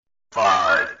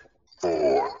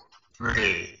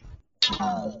3, 2,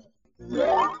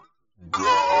 1,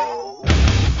 go!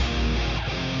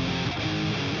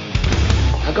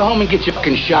 Now go home and get your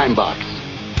fucking shine box.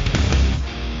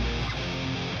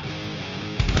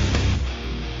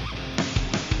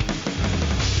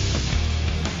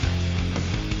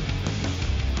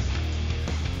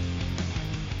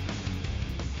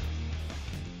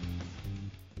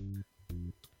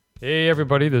 Hey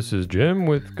everybody, this is Jim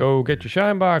with Go Get Your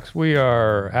Shine Box. We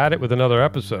are at it with another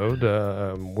episode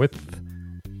with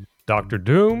Dr.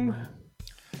 Doom.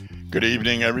 Good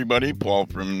evening, everybody. Paul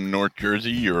from North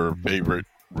Jersey, your favorite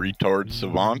retard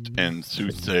savant and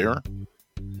soothsayer.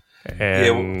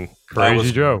 And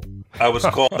Crazy Joe. I was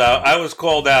called out. I was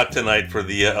called out tonight for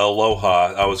the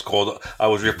Aloha. I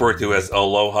was referred to as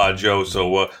Aloha Joe.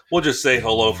 So we'll just say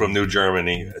hello from New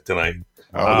Germany tonight.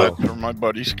 That's from my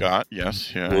buddy Scott.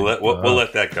 Yes, yeah. We'll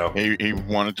let that go. He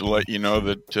wanted to let you know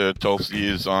that Tulsi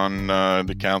is on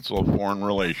the Council of Foreign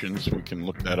Relations. We can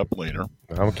look that up later.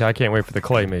 Okay, I can't wait for the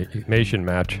claymation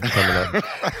match coming up.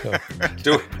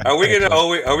 Are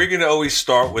we gonna always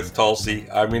start with Tulsi?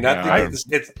 I mean, I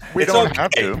think we it's don't okay.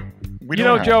 have to.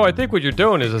 Joe, I think what you're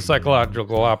doing is a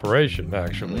psychological operation,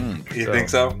 actually. You think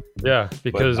so? Yeah,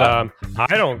 because I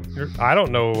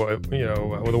don't know,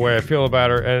 the way I feel about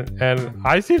her, and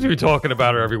I seem to be talking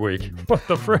about her every week. What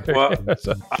the frick? Well,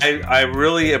 I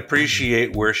really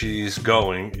appreciate where she's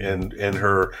going and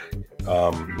her,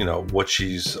 what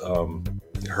she's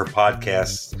her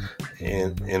podcasts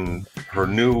and her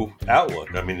new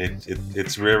outlook. I mean,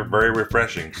 it's very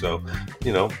refreshing. So,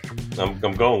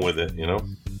 I'm going with it.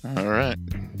 All right.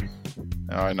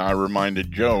 And I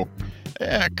reminded Joe,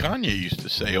 Kanye used to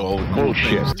say all the cool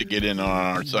things to get in on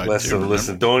our side.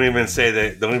 Listen. Don't even say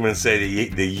that. Don't even say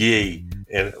the ye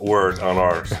and words on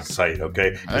our site,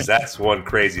 okay? Because that's one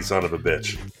crazy son of a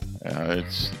bitch.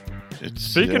 It's.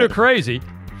 Speaking of crazy,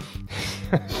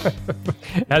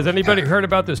 has anybody heard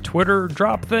about this Twitter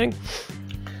drop thing?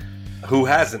 Who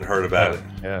hasn't heard about it?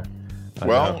 Yeah.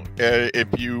 Well, if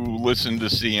you listen to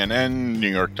CNN, New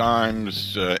York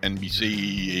Times,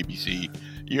 NBC, ABC,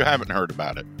 you haven't heard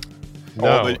about it. No,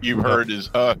 all that you've heard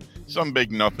is some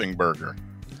big nothing burger.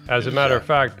 As a matter of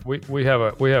fact, we have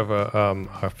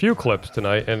a few clips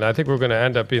tonight, and I think we're going to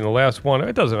end up being the last one.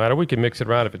 It doesn't matter; we can mix it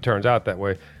around if it turns out that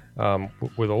way,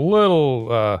 with a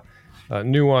little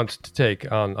nuanced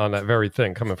take on that very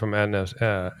thing coming from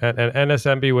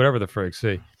NSMB, whatever the frig.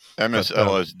 See.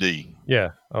 MSLSD. Yeah.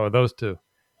 Oh, those two.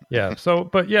 Yeah. So,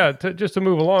 but yeah, just to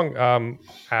move along,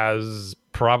 as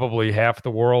probably half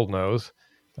the world knows,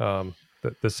 the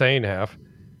sane half,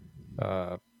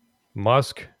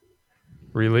 Musk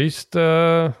released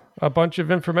a bunch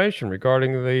of information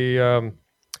regarding the,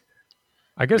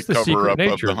 I guess the secret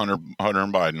nature of the Hunter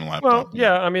Biden laptop. Well,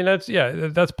 yeah. I mean,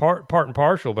 that's part and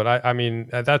partial, but I mean,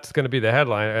 that's going to be the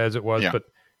headline as it was, but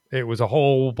it was a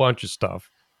whole bunch of stuff.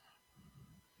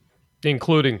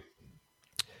 Including,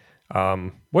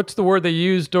 what's the word they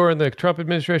used during the Trump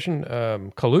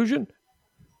administration? Collusion?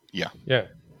 Yeah.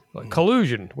 Like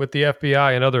collusion with the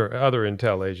FBI and other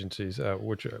intel agencies,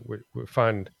 which we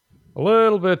find a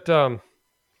little bit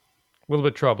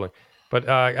troubling. But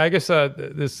I guess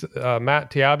this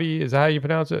Matt Taibbi, is that how you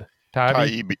pronounce it?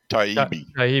 Taibbi.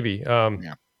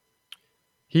 Taibbi.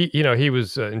 He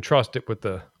was entrusted with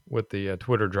the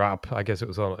Twitter drop. I guess it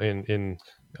was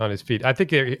on his feed. I think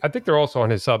they're also on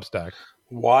his Substack.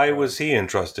 Why was he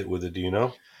entrusted with it? Do you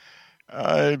know?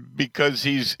 Because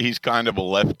he's kind of a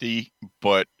lefty,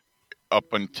 but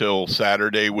up until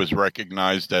Saturday was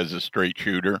recognized as a straight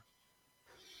shooter.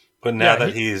 But now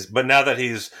that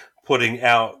he's putting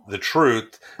out the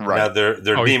truth, now they're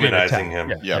demonizing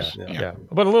him. Yeah.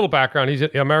 But a little background: he's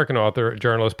an American author,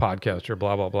 journalist, podcaster,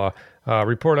 blah blah blah.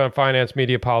 Report on finance,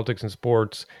 media, politics, and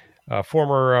sports.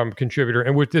 Former contributor,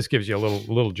 and this gives you a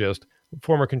little gist.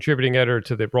 Former contributing editor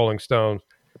to the Rolling Stone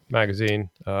magazine.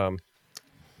 I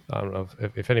don't know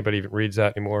if anybody even reads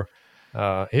that anymore.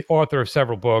 Author of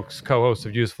several books, co-host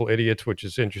of Useful Idiots, which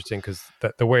is interesting because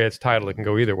the way it's titled, it can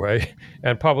go either way.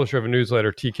 And publisher of a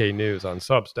newsletter, TK News, on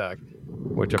Substack,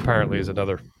 which apparently is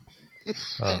another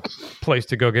place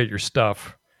to go get your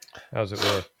stuff, as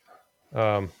it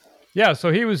were.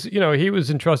 So he was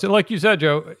entrusted, like you said,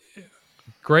 Joe.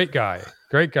 Great guy.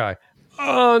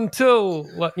 Until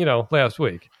last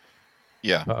week.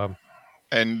 Yeah.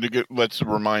 And let's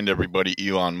remind everybody,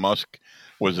 Elon Musk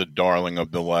was a darling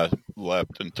of the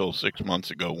left until 6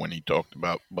 months ago when he talked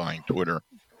about buying Twitter.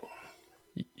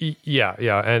 Yeah.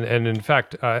 And in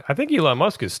fact, I think Elon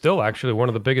Musk is still actually one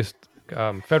of the biggest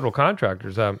federal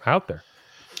contractors out there.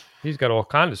 He's got all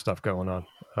kinds of stuff going on.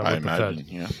 I imagine,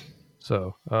 yeah.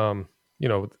 So,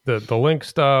 the link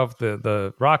stuff,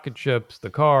 the rocket ships, the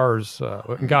cars,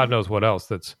 and God knows what else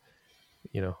that's,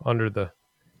 under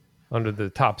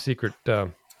the top secret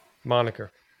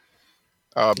moniker.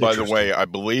 By the way, I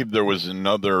believe there was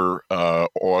another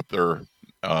author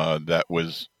that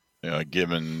was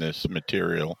given this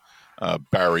material,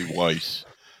 Barry Weiss,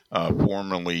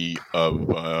 formerly of,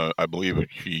 I believe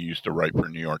she used to write for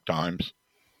New York Times.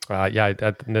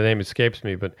 The name escapes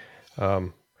me, but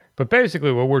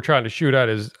basically what we're trying to shoot at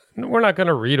is we're not going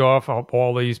to read off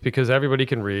all these because everybody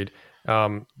can read.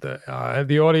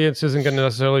 The audience isn't going to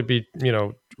necessarily be,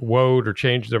 woed or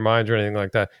change their minds or anything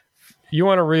like that. You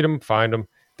want to read them, find them.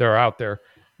 They're out there.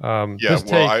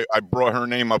 I brought her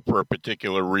name up for a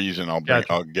particular reason. I'll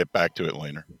get back to it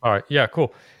later. All right. Yeah,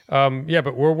 cool.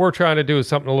 But what we're trying to do is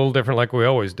something a little different like we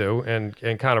always do and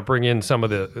kind of bring in some of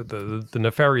the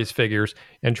nefarious figures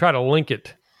and try to link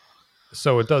it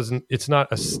so it's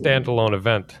not a standalone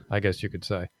event, I guess you could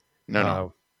say.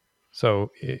 No.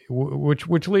 So,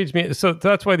 which leads me... So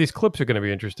that's why these clips are going to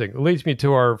be interesting. It leads me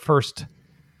to our first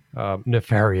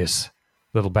nefarious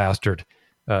little bastard,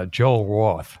 Joel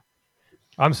Roth.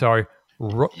 I'm sorry,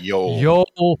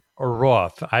 Joel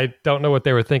Roth. I don't know what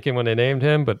they were thinking when they named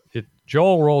him, but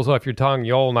Joel rolls off your tongue.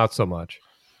 Joel, not so much.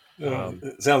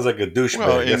 It sounds like a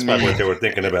douchebag. That's probably what they were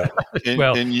thinking about.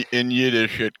 In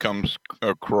Yiddish, it comes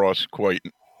across quite,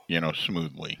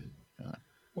 smoothly.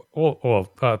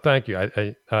 Well, thank you.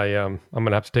 I'm going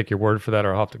to have to take your word for that,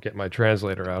 or I'll have to get my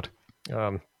translator out.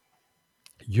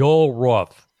 Joel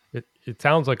Roth. It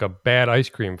sounds like a bad ice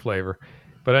cream flavor,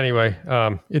 but anyway,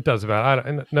 it doesn't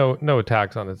matter. No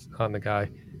attacks on the guy.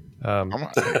 I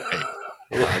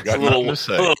got nothing to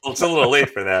say. It's a little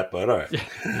late for that, but all right.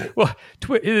 Yeah. Well,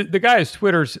 the guy is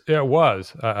Twitter's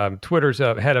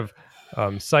head of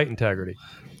site integrity.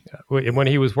 When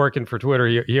he was working for Twitter,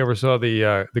 he oversaw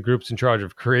the groups in charge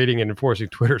of creating and enforcing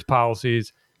Twitter's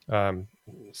policies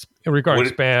regarding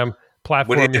spam,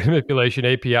 platform manipulation,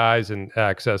 APIs, and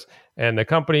access, and the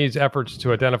company's efforts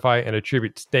to identify and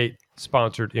attribute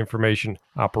state-sponsored information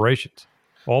operations.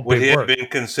 Would he have been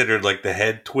considered like the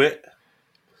head twit?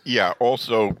 Yeah.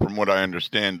 Also, from what I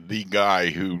understand, the guy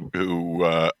who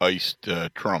iced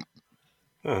Trump.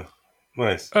 Oh,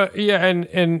 nice.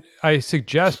 And I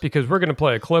suggest, because we're going to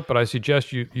play a clip, but I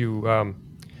suggest you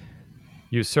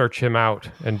search him out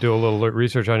and do a little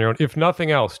research on your own, if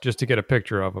nothing else, just to get a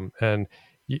picture of him. And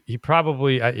he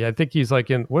probably, I think he's like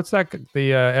in, what's that,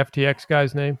 the FTX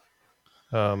guy's name?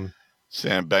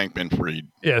 Sam Bankman-Fried.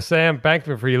 Yeah, Sam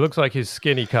Bankman-Fried. He looks like his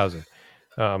skinny cousin.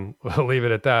 We'll leave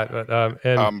it at that. But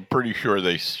and I'm pretty sure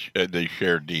they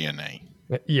share DNA.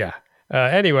 Yeah.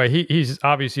 Anyway, he's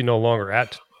obviously no longer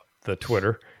at the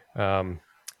Twitter,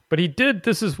 but he did.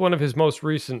 This is one of his most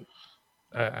recent,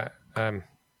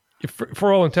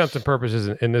 for all intents and purposes,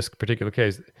 in this particular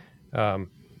case,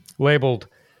 labeled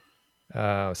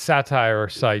satire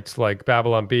sites like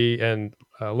Babylon Bee and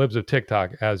Libs of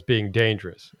TikTok as being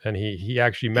dangerous. And he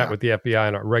actually met with the FBI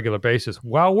on a regular basis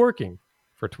while working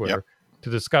for Twitter to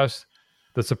discuss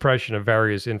the suppression of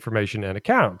various information and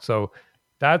accounts. So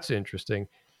that's interesting.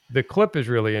 The clip is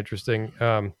really interesting.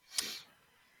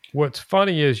 What's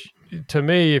funny is, to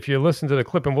me, if you listen to the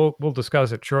clip, and we'll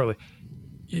discuss it shortly,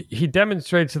 he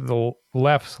demonstrates the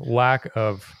left's lack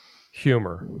of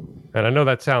humor. And I know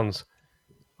that sounds,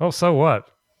 oh, so what?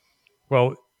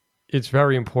 Well, it's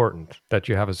very important that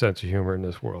you have a sense of humor in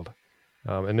this world.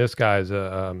 And this guy's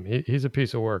he's a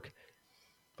piece of work.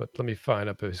 But let me find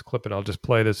up his clip, and I'll just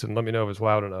play this, and let me know if it's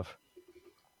loud enough.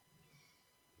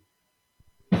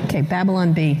 Okay,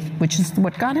 Babylon Bee, which is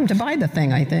what got him to buy the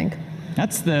thing, I think.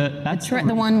 That's right,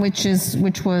 the one which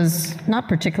was not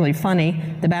particularly funny.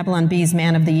 The Babylon Bee's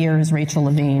Man of the Year is Rachel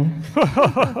Levine.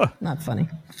 Not funny.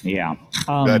 Yeah,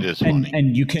 that is funny.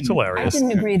 And you can. It's hilarious. I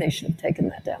didn't agree they should have taken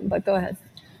that down, but go ahead.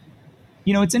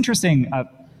 It's interesting.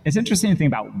 It's interesting to think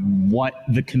about what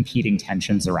the competing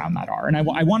tensions around that are, and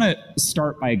I want to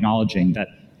start by acknowledging that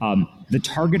the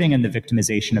targeting and the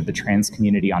victimization of the trans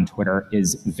community on Twitter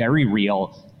is very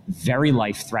real, very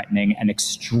life-threatening, and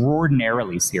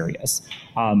extraordinarily serious.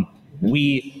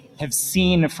 We have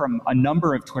seen from a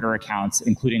number of Twitter accounts,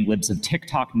 including Libs of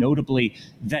TikTok, notably,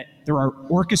 that there are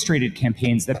orchestrated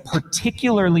campaigns that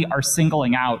particularly are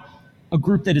singling out a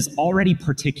group that is already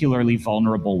particularly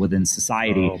vulnerable within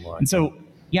society. And so,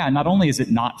 yeah, not only is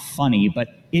it not funny, but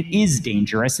it is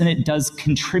dangerous, and it does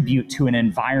contribute to an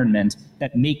environment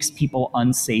that makes people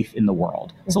unsafe in the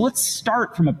world. So let's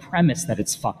start from a premise that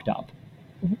it's fucked up.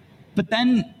 But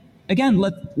then, again,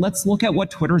 let's look at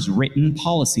what Twitter's written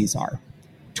policies are.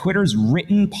 Twitter's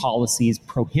written policies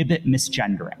prohibit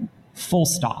misgendering, full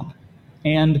stop.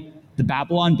 And the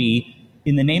Babylon Bee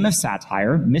in the name of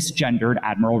satire, misgendered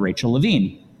Admiral Rachel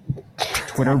Levine.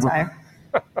 Twitter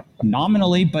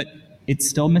nominally, but it's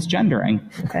still misgendering.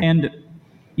 Okay. And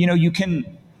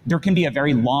there can be a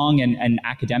very long and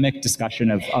academic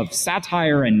discussion of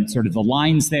satire and sort of the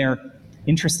lines there.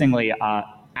 Interestingly,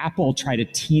 Apple tried to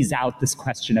tease out this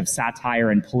question of satire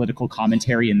and political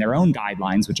commentary in their own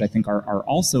guidelines, which I think are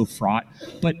also fraught.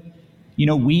 But,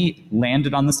 we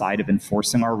landed on the side of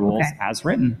enforcing our rules as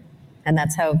written. And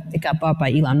that's how it got bought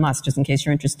by Elon Musk, just in case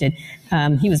you're interested.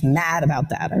 He was mad about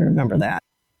that. I remember that.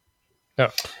 Oh.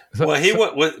 He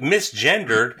was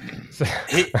misgendered.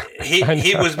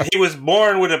 He was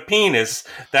born with a penis.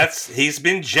 He's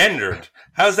been gendered.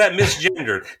 How's that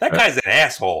misgendered? That guy's an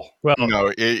asshole. Well,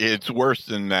 no, it's worse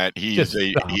than that. He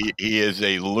is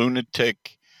a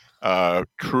lunatic,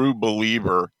 true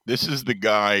believer. This is the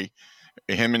guy,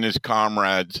 him and his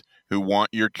comrades, who want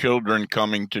your children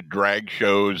coming to drag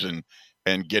shows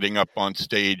and getting up on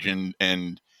stage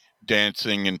and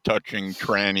dancing and touching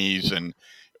trannies and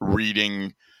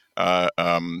reading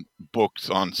books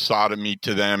on sodomy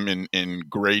to them in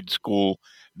grade school.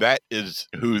 That is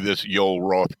who this Yoel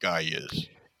Roth guy is.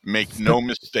 Make no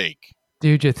mistake.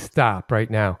 Dude, just stop right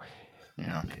now.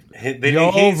 Yeah.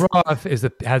 Yoel Roth has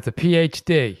a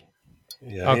PhD.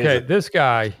 Yeah, okay, this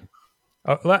guy,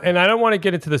 and I don't want to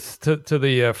get into this to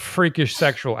the freakish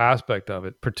sexual aspect of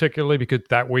it, particularly because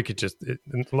that we could just,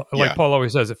 Paul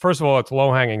always says, first of all, it's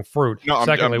low-hanging fruit. No,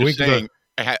 secondly, I'm we just saying,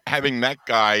 having that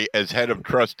guy as head of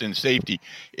trust and safety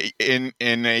in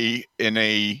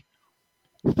a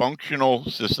functional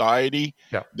society,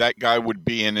 that guy would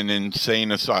be in an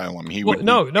insane asylum. He would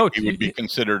be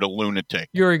considered a lunatic.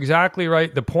 You're exactly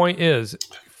right. The point is,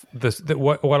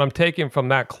 what I'm taking from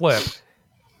that clip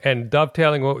and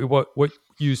dovetailing what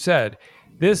you said,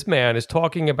 this man is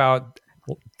talking about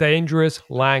dangerous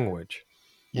language.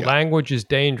 Yeah. Language is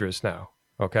dangerous now.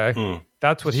 Okay,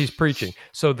 That's what he's preaching.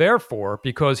 So therefore,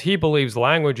 because he believes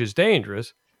language is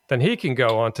dangerous, then he can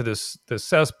go onto this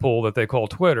cesspool that they call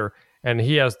Twitter, and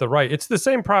he has the right. It's the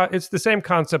same it's the same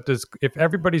concept as if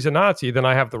everybody's a Nazi, then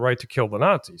I have the right to kill the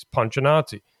Nazis, punch a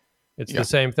Nazi. It's the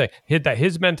same thing.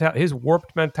 His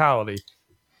warped mentality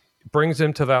brings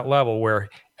him to that level where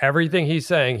everything he's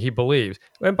saying he believes.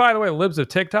 And by the way, Libs of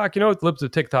TikTok, you know what Libs of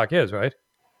TikTok is, right?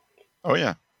 Oh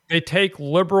yeah, they take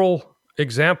liberal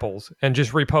examples and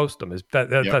just repost them.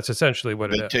 That's essentially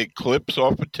what it is. They take clips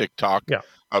off of TikTok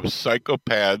of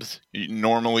psychopaths,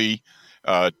 normally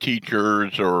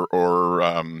teachers or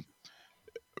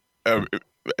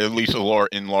at least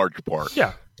in large part.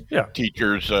 Yeah.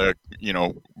 Teachers,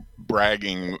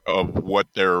 bragging of what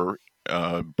they're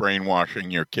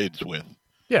brainwashing your kids with.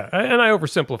 Yeah, and I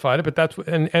oversimplified it, but that's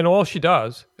and all she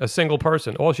does, a single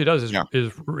person, all she does is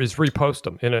repost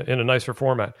them in a nicer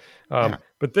format.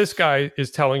 But this guy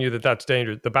is telling you that that's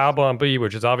dangerous. The Babylon Bee,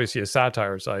 which is obviously a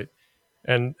satire site,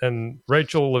 and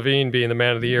Rachel Levine being the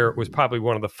Man of the Year was probably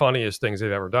one of the funniest things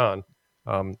they've ever done,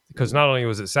 because not only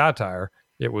was it satire,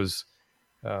 it was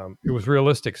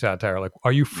realistic satire. Like,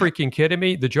 are you freaking kidding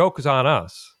me? The joke is on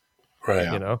us,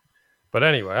 right? You know. But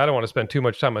anyway, I don't want to spend too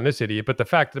much time on this idiot. But the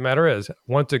fact of the matter is,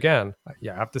 once again, I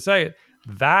have to say it,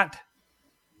 that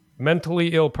mentally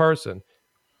ill person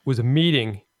was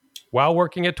meeting while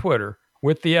working at Twitter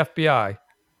with the FBI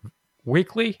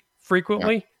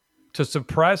frequently, to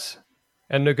suppress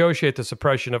and negotiate the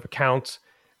suppression of accounts,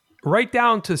 right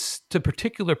down to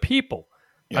particular people.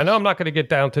 Yes. I know I'm not going to get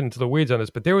down into the weeds on this,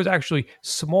 but there was actually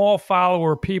small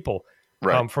follower people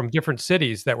from different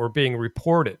cities that were being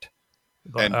reported.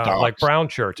 Like Brown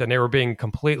Shirts, and they were being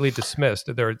completely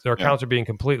dismissed. Their accounts are being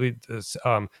completely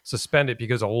suspended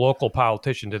because a local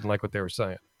politician didn't like what they were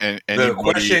saying. And the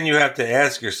question you have to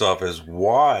ask yourself is,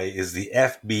 why is the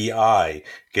FBI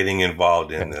getting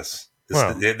involved in this?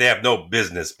 They have no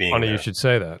business being funny there. You should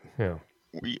say that. Yeah.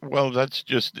 Well, that's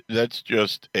just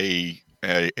a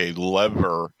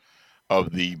lever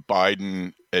of the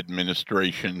Biden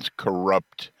administration's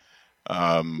corrupt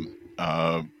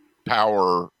power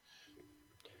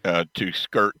to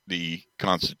skirt the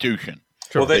Constitution.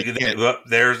 Well,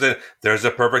 there's a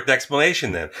perfect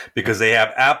explanation then, because they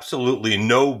have absolutely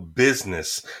no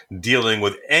business dealing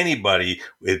with anybody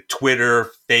with Twitter,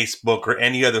 Facebook, or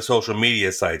any other social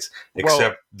media sites,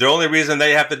 except the only reason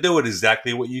they have to do it is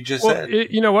exactly what you just said.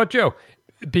 You know what, Joe?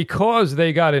 Because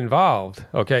they got involved,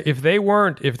 okay, if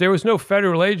there was no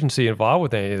federal agency involved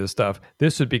with any of this stuff,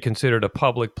 this would be considered a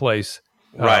public place.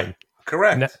 Right.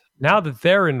 Correct. Now that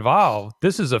they're involved,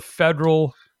 this is a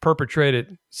federal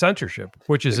perpetrated censorship,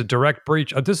 which is a direct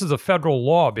breach. This is a federal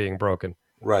law being broken.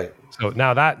 Right. So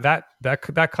now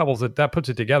that couples it, that puts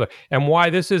it together, and why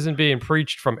this isn't being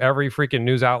preached from every freaking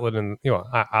news outlet. And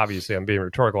obviously, I'm being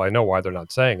rhetorical. I know why they're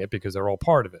not saying it because they're all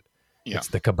part of it. Yeah. It's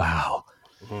the cabal.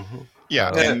 Mm-hmm.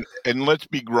 Yeah, and let's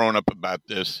be grown up about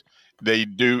this.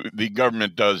 The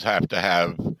government does have to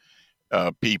have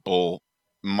people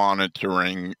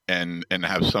monitoring and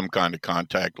have some kind of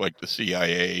contact, like the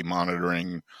CIA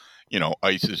monitoring,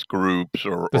 ISIS groups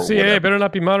or The CIA whatever. better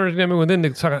not be monitoring them within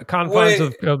the confines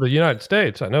of the United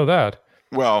States. I know that.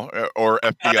 Well, or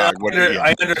FBI.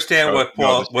 I understand what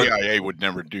Paul. The CIA would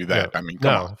never do that. Yeah. I mean,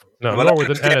 come on. Nor with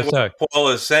the understand NSA. what Paul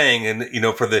is saying, and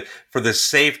for the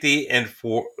safety and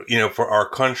for our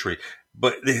country.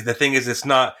 But the thing is, it's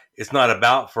not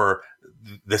about for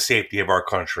the safety of our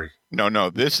country. No,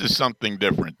 this is something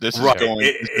different. This is Right.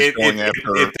 going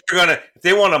after. If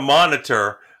they want to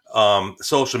monitor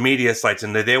social media sites,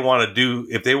 and if they want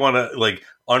to like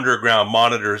underground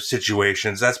monitor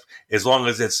situations, that's as long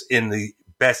as it's in the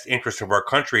best interest of our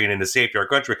country and in the safety of our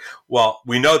country. Well,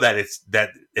 we know that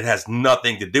it has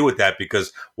nothing to do with that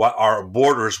because our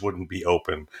borders wouldn't be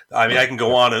open. I mean, I can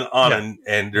go on and on,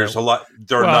 and there's a lot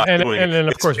they're not doing. And then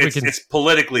of course it's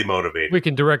politically motivated. We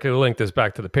can directly link this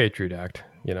back to the Patriot Act,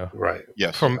 Right?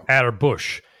 Yes. from Adder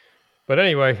Bush. But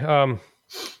anyway,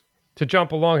 to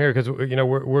jump along here because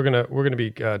we're gonna be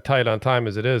tight on time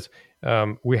as it is.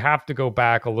 We have to go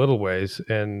back a little ways,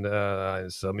 and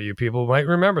some of you people might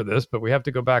remember this, but we have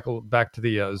to go back to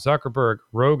the Zuckerberg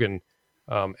Rogan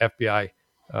FBI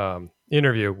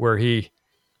interview where he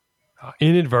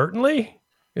inadvertently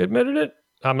admitted it.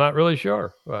 I'm not really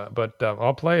sure, but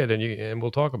I'll play it and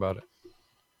we'll talk about it.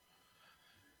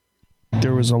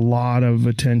 There was a lot of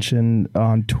attention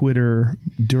on Twitter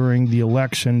during the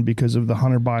election because of the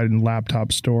Hunter Biden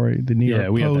laptop story. The New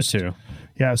York we Post. had that too.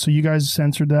 Yeah, so you guys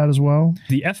censored that as well?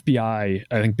 The FBI,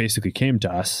 I think, basically came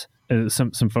to us,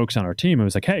 some folks on our team, and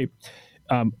was like, "Hey,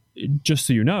 just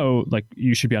so you know, like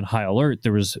you should be on high alert."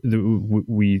 There was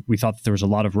we thought that there was a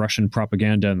lot of Russian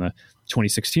propaganda in the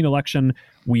 2016 election.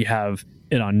 We have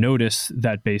it on notice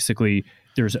that basically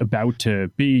there's about to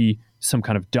be some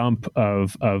kind of dump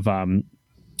of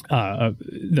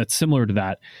that's similar to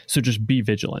that. So just be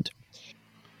vigilant.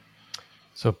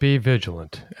 So be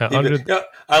vigilant. I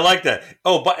like that.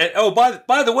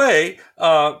 By the way,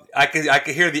 I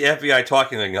could hear the FBI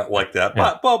talking like that.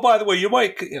 Yeah. By the way, you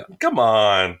might come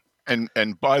on.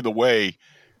 And by the way,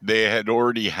 they had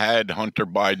already had Hunter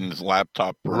Biden's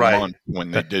laptop for Right. a month when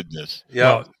they did this.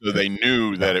 Yeah, So they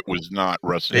knew that it was not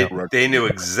Russian. they knew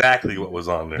exactly what was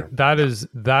on there. That is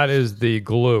the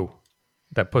glue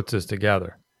that puts us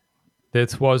together.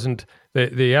 This wasn't the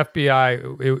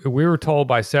FBI. We were told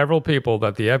by several people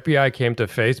that the FBI came to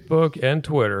Facebook and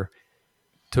Twitter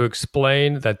to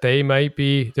explain that there might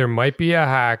be a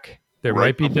hack, there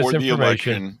might be before the disinformation,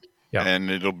 election, Yeah.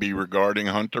 and it'll be regarding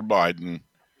Hunter Biden.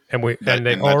 and they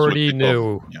that's already what they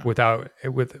knew told them.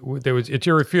 it's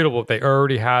irrefutable. They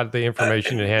already had the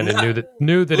information in hand and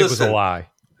knew that it was a Listen. lie.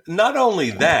 Not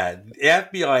only that, the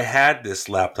FBI had this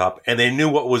laptop and they knew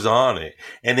what was on it,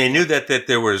 and they knew that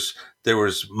there was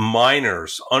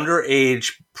minors,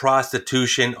 underage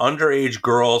prostitution, underage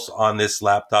girls on this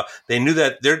laptop. They knew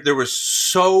that there were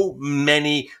so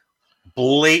many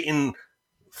blatant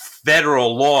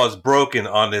federal laws broken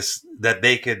on this that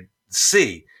they could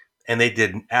see, and they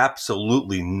did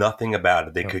absolutely nothing about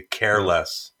it. They could care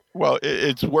less. Well,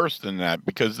 it's worse than that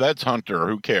because that's Hunter.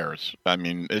 Who cares? I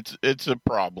mean, it's a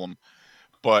problem.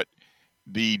 But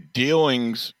the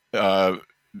dealings that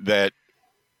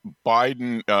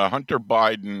Hunter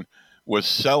Biden was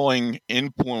selling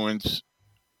influence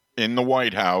in the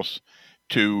White House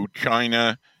to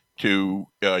China, to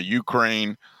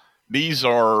Ukraine, these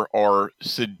are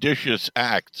seditious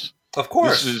acts. Of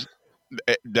course. This is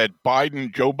that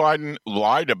Joe Biden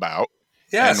lied about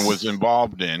Yes. and was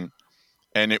involved in.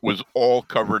 And it was all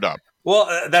covered up.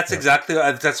 Well, that's exactly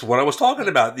that's what I was talking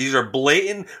about. These are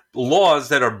blatant laws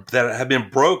that have been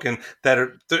broken.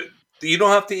 You don't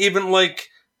have to even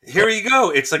here you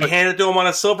go. It's like handed to them on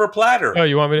a silver platter. Oh,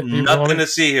 you want me? Nothing to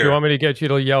see here. You want me to get you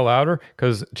to yell louder?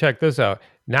 Because check this out.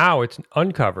 Now it's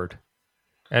uncovered,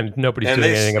 and nobody's doing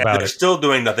anything about they're it. still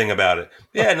doing nothing about it.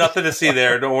 Yeah, nothing to see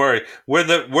there. Don't worry. We're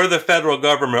the federal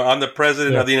government. I'm the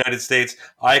president of the United States.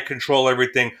 I control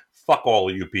everything. Fuck all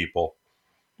of you people.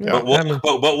 Yeah,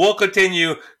 But we'll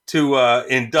continue to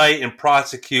indict and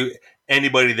prosecute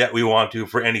anybody that we want to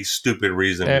for any stupid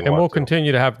reason. and we'll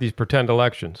continue to have these pretend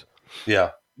elections. Yeah.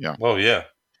 Yeah. Oh, yeah.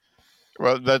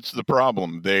 Well, that's the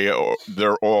problem.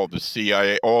 They're all the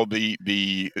CIA, all the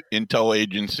intel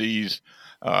agencies.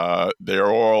 They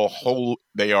are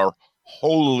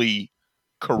wholly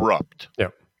corrupt. Yeah.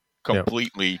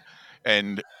 completely,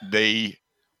 and they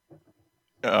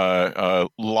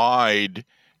lied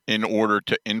in order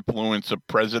to influence a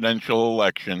presidential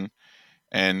election.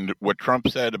 And what Trump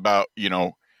said about,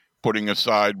 putting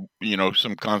aside,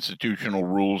 some constitutional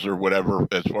rules or whatever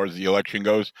as far as the election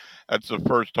goes, that's the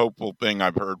first hopeful thing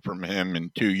I've heard from him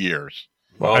in 2 years.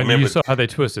 Well, and you saw how they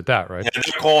twisted that, right? And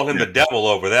they're calling him the devil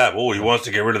over that. Oh, he wants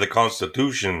to get rid of the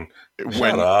Constitution.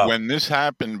 When this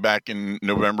happened back in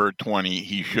November 20,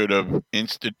 he should have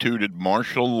instituted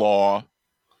martial law.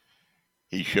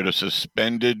 He should have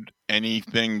suspended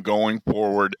anything going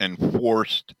forward and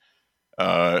forced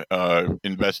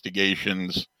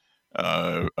investigations,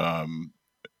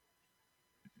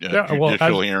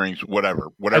 judicial hearings, whatever.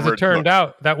 As it turned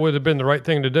out, that would have been the right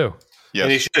thing to do.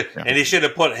 Yes. And he should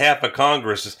have put half of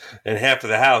Congress and half of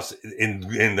the House in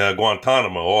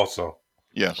Guantanamo also.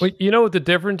 Yes. Well, you know what the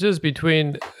difference is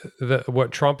between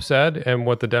what Trump said and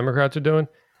what the Democrats are doing?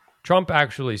 Trump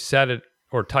actually said it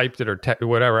or typed it or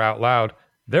whatever out loud.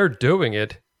 They're doing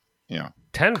it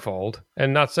tenfold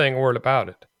and not saying a word about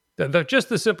it. Just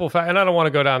the simple fact, and I don't want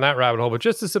to go down that rabbit hole, but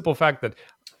just the simple fact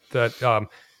that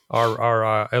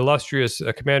our illustrious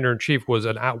commander-in-chief was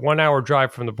a 1 hour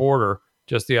drive from the border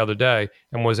just the other day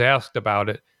and was asked about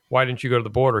it. Why didn't you go to the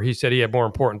border? He said he had more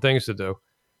important things to do.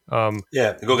 Go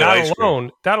get ice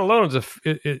cream. That alone is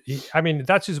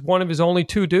that's just one of his only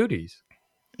two duties.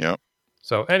 Yep.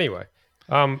 So anyway,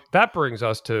 that brings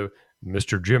us to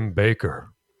Mr. Jim Baker.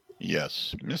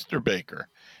 Yes, Mr. Baker.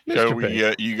 So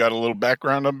you got a little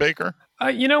background on Baker?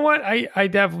 You know what? I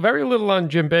have very little on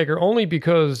Jim Baker, only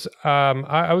because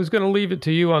I was going to leave it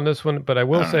to you on this one, but I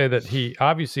will say that he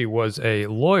obviously was a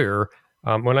lawyer.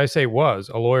 When I say was,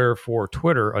 a lawyer for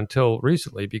Twitter until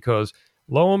recently, because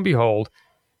lo and behold,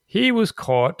 he was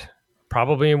caught,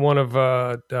 probably in one of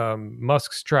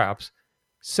Musk's traps,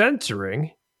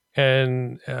 censoring,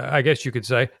 and I guess you could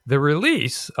say, the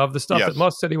release of the stuff that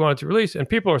Musk said he wanted to release. And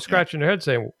people are scratching their heads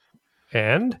saying,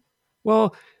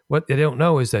 well, what they don't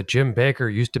know is that Jim Baker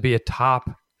used to be a top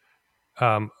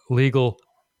legal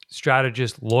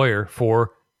strategist lawyer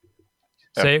for,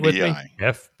 say it with me,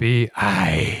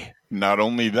 FBI. Not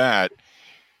only that,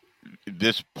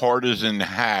 this partisan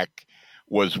hack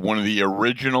was one of the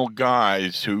original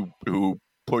guys who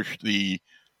pushed the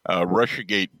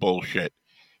Russiagate bullshit.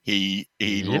 He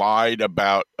lied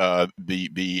about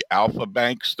the Alpha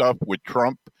Bank stuff with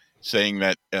Trump, saying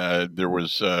that there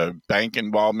was bank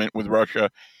involvement with Russia.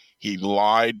 He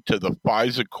lied to the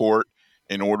FISA court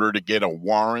in order to get a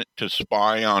warrant to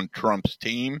spy on Trump's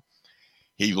team.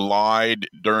 He lied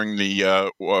during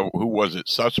the who was it,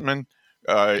 Sussman,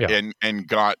 and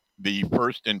got the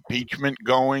first impeachment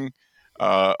going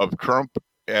of Trump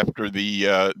after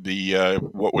the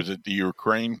what was it, the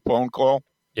Ukraine phone call.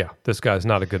 Yeah, this guy's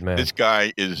not a good man. This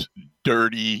guy is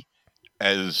dirty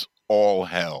as all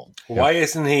hell. Why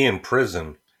isn't he in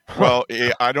prison? Well,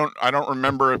 I don't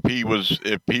remember if he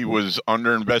was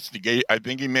under investigation. I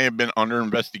think he may have been under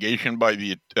investigation by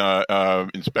the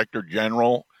Inspector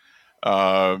General,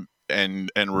 and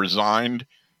resigned,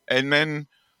 and then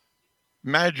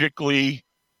magically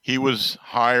he was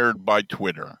hired by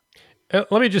Twitter.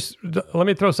 Let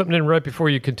me throw something in right before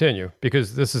you continue,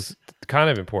 because this is kind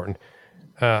of important.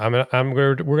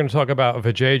 We're going to talk about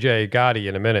Vijay Gotti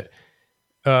in a minute.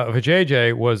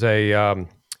 Vijay was a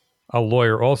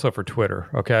lawyer also for Twitter.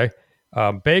 Okay,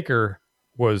 Baker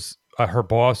was her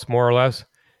boss, more or less.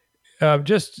 And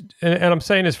I'm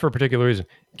saying this for a particular reason.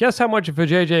 Guess how much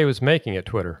Vijay was making at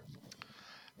Twitter?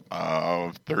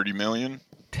 $30 million.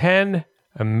 $10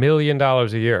 million a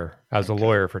year as a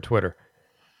lawyer for Twitter.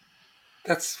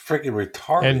 That's freaking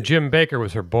retarded. And Jim Baker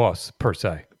was her boss, per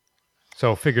se.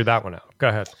 So figure that one out. Go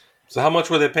ahead. So how much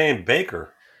were they paying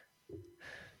Baker?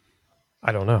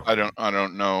 I don't know. I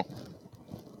don't know.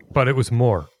 But it was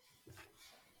more.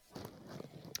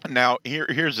 Now,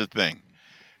 here's the thing.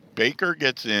 Baker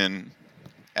gets in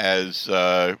as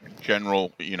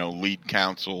general, lead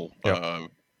counsel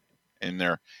in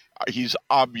there. He's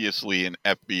obviously an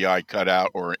FBI cutout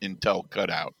or Intel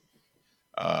cutout.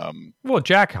 Well,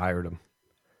 Jack hired him.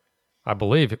 I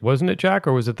believe. Wasn't it Jack,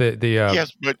 or was it the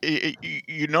Yes, but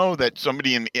you know that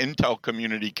somebody in the Intel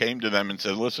community came to them and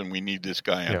said, listen, we need this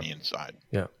guy on the inside.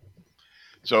 Yeah.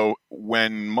 So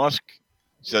when Musk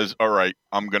says, all right,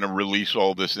 I'm going to release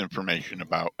all this information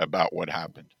about what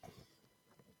happened,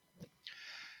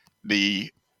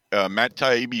 the Matt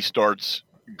Taibbi starts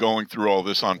going through all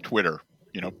this on Twitter,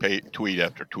 tweet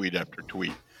after tweet after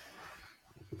tweet.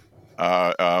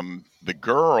 The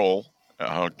girl,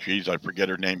 oh geez, I forget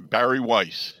her name, Barry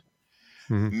Weiss,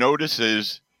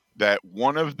 notices that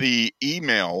one of the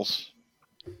emails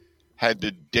had the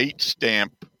date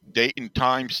stamp date and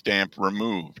time stamp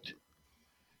removed.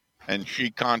 And she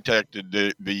contacted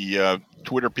the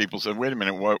Twitter people. Said, "Wait a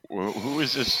minute, who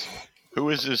is this? Who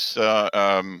is this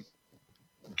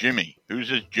Jimmy? Who's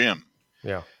this Jim?"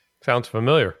 Yeah, sounds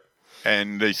familiar.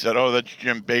 And they said, "Oh, that's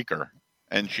Jim Baker."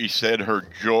 And she said her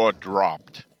jaw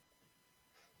dropped.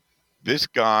 This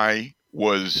guy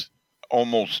was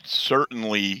almost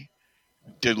certainly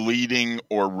deleting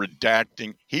or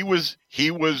redacting. He was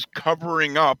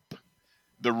covering up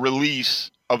the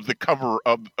release of the cover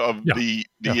of the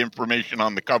information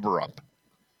on the cover up.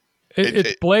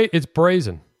 It's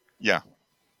brazen. Yeah.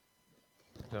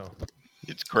 No.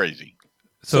 It's crazy.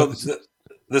 So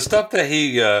the stuff that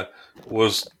he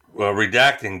was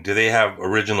redacting, do they have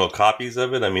original copies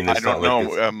of it? I mean, I don't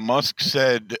know. Musk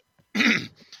said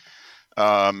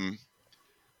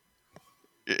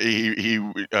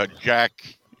Jack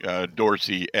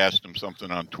Dorsey asked him something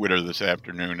on Twitter this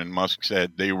afternoon, and Musk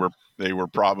said they were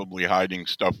probably hiding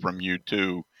stuff from you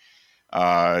too,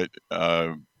 and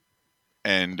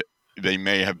they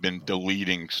may have been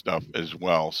deleting stuff as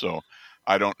well. So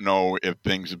I don't know if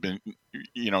things have been.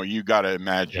 You got to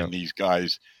imagine these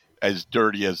guys, as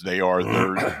dirty as they are,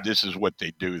 this is what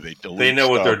they do. They delete. They know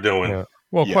stuff. what they're doing. Yeah.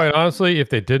 Well, quite honestly, if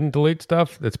they didn't delete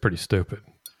stuff, that's pretty stupid.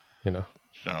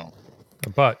 So.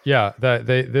 But yeah,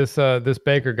 this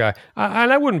Baker guy,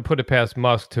 and I wouldn't put it past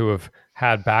Musk to have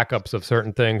had backups of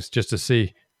certain things just to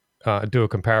see, do a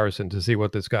comparison to see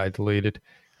what this guy deleted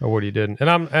or what he didn't. And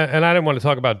I didn't want to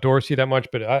talk about Dorsey that much,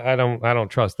 but I don't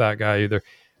trust that guy either.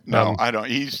 No, I don't.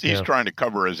 He's trying to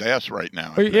cover his ass right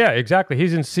now. Yeah, exactly.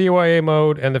 He's in CYA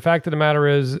mode, and the fact of the matter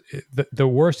is, the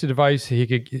worst advice he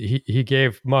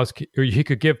gave Musk, or he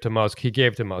could give to Musk, he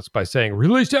gave to Musk by saying,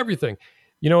 "Release everything."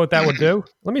 You know what that would do?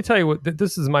 Let me tell you what.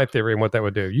 This is my theory on what that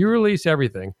would do. You release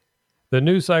everything, the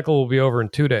news cycle will be over in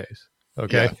 2 days.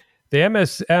 Okay. Yeah. The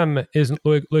MSM isn't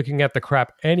looking at the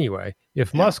crap anyway.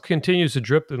 If Musk continues to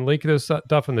drip and leak this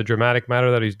stuff in the dramatic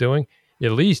manner that he's doing,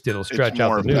 at least it'll stretch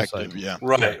out the news cycle. Yeah.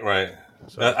 Right.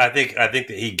 So, I think that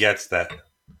he gets that.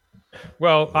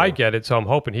 Well, I get it, so I'm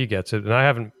hoping he gets it. And I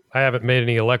haven't made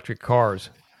any electric cars.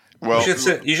 Well,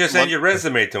 you should send your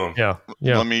resume to him. Yeah.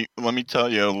 Let me tell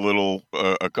you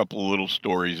a couple of little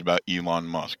stories about Elon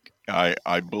Musk.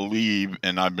 I believe,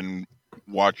 and I've been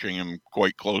watching him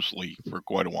quite closely for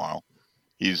quite a while.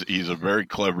 He's a very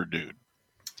clever dude.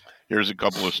 Here's a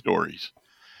couple of stories.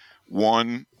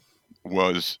 One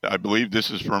was, I believe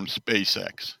this is from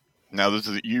SpaceX. Now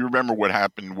you remember what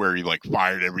happened where he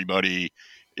fired everybody.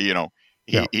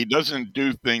 He doesn't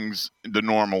do things the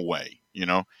normal way.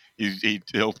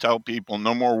 He'll tell people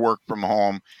no more work from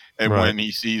home, and when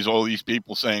he sees all these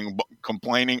people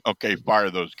complaining, okay, fire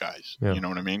those guys. Yeah. You know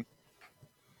what I mean?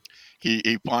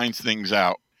 He finds things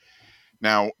out.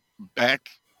 Now, back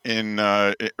in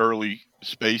early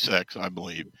SpaceX, I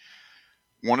believe,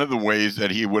 one of the ways that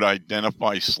he would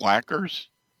identify slackers,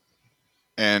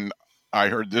 and I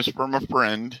heard this from a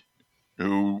friend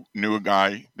who knew a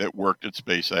guy that worked at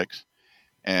SpaceX,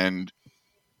 and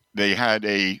they had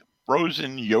a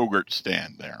frozen yogurt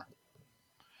stand there.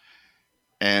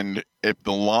 And if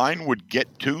the line would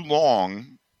get too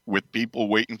long with people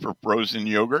waiting for frozen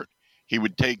yogurt, he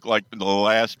would take the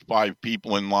last 5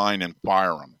 people in line and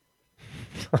fire them.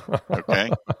 Okay.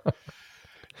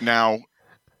 Now,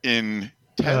 in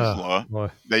Tesla,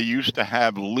 they used to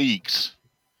have leaks.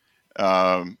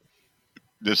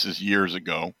 This is years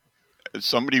ago.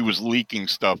 Somebody was leaking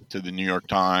stuff to the New York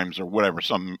Times or whatever,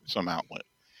 some outlet.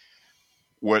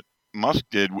 What Musk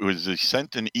did was he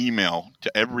sent an email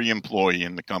to every employee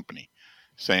in the company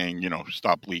saying,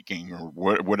 stop leaking or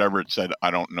whatever it said. I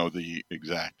don't know the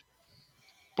exact.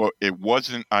 But it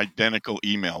wasn't identical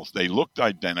emails. They looked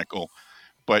identical,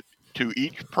 but to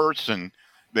each person,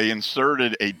 they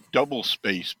inserted a double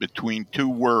space between 2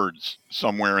 words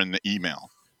somewhere in the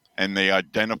email, and they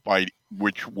identified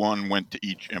which one went to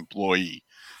each employee.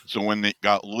 So when it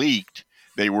got leaked,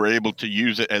 they were able to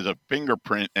use it as a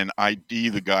fingerprint and ID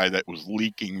the guy that was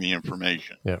leaking the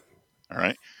information. Yeah. All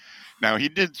right. Now, he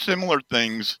did similar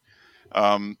things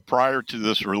prior to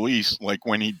this release, like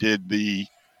when he did the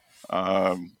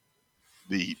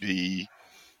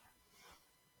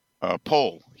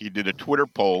poll. He did a Twitter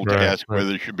poll to ask whether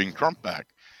they should bring Trump back.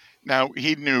 Now,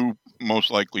 he knew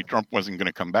most likely Trump wasn't going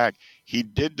to come back. He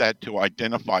did that to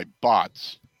identify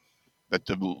bots that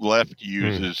the left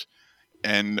uses,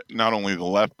 and not only the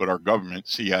left, but our government,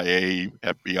 CIA,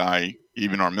 FBI,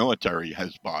 even our military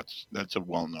has bots. That's a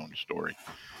well-known story.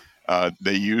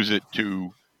 They use it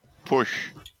to push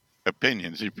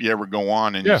opinions. If you ever go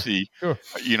on and you see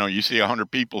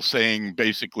 100 people saying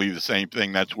basically the same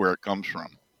thing, that's where it comes from.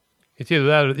 It's either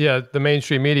that, or, the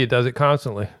mainstream media does it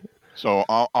constantly. So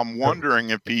I'm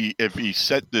wondering if he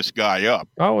set this guy up.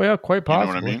 Oh yeah, quite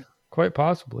possibly. You know what I mean? Quite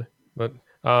possibly. But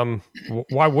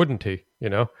why wouldn't he?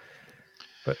 But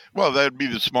well, that'd be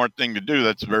the smart thing to do.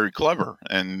 That's very clever,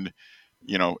 and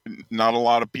not a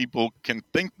lot of people can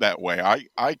think that way.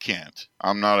 I can't.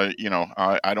 I'm not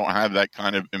I don't have that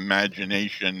kind of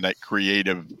imagination, that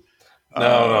creative.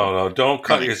 No. Don't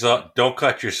cut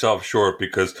yourself short,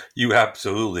 because you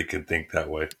absolutely can think that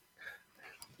way.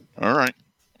 All right.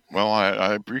 Well,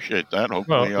 I appreciate that.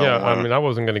 Hopefully, I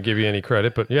wasn't going to give you any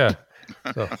credit, but yeah.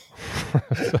 So.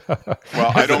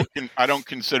 Well, I don't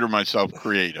consider myself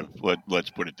creative. Let's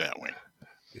put it that way.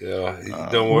 Yeah,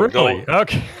 don't worry. Really?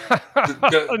 Okay.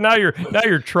 now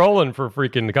you're trolling for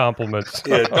freaking compliments.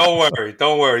 Yeah, don't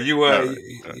worry. You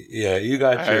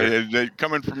got your.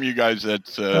 Coming from you guys,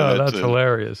 that's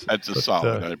hilarious. That's a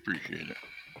solid. I appreciate it.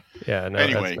 Yeah. No,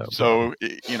 anyway, so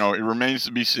it remains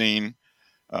to be seen.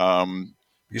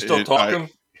 You still talking?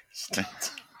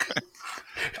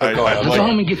 Go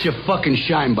home and get your fucking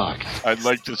shine box. I'd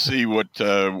like to see what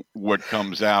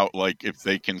comes out. Like if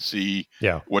they can see.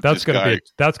 Yeah, what that's going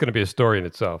to be a story in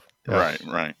itself. Yeah.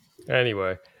 Right.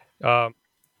 Anyway,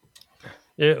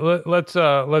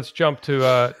 let's jump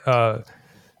to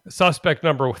suspect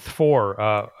number 4,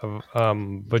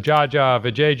 Vijay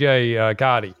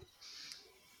Gotti.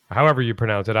 However you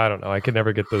pronounce it, I don't know. I can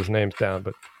never get those names down.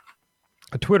 But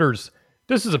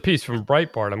this is a piece from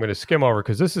Breitbart I'm going to skim over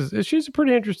because she's a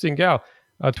pretty interesting gal.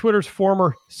 Twitter's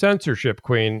former censorship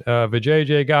queen,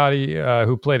 Vijay Gotti,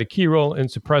 who played a key role in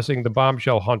suppressing the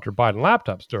bombshell Hunter Biden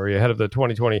laptop story ahead of the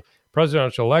 2020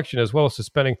 presidential election, as well as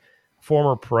suspending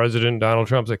former President Donald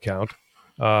Trump's account,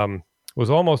 was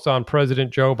almost on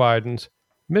President Joe Biden's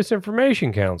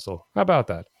misinformation council. How about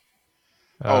that?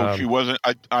 She wasn't.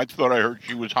 I thought I heard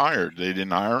she was hired. They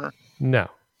didn't hire her? No.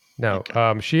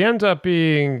 Okay. She ends up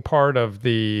being part of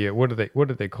the what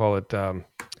did they call it? Fang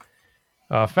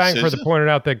further pointed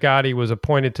out that Gotti was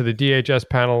appointed to the DHS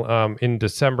panel in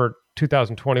December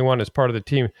 2021 as part of the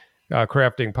team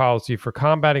crafting policy for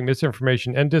combating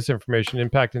misinformation and disinformation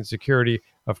impacting security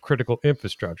of critical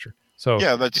infrastructure. So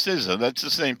yeah, that's CISA. That's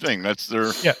the same thing. That's their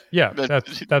That's the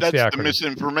acronym. The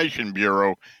Misinformation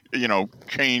Bureau.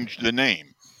 Changed the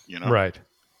name.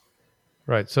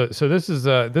 Right. So this is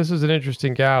an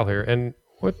interesting gal here. And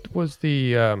what was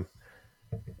the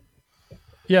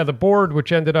the board,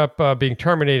 which ended up being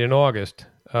terminated in August,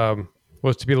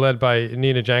 was to be led by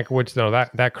Nina Jankowicz,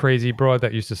 that crazy broad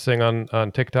that used to sing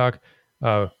on TikTok.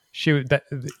 Mary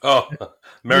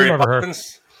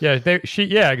Poppins.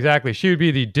 Yeah, exactly. She would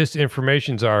be the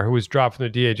disinformation czar who was dropped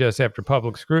from the DHS after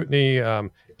public scrutiny,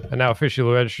 and now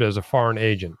officially registered as a foreign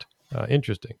agent.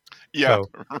 Interesting. Yeah.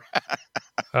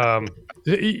 So, and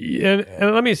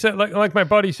let me say, like my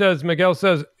buddy says, Miguel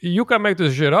says, you can make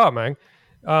this shit up, man.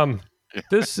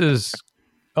 This is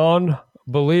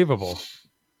unbelievable.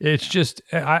 It's just,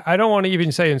 I don't want to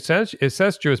even say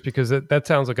incestuous because that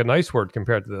sounds like a nice word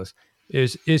compared to this.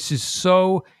 It's just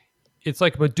so, it's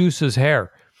like Medusa's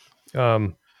hair.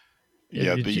 The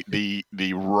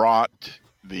rot,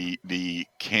 the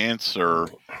cancer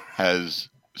has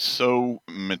so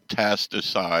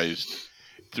metastasized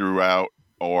throughout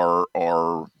our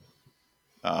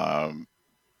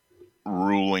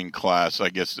ruling class. I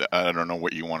guess I don't know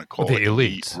what you want to call the it.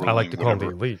 elites. I like to call them the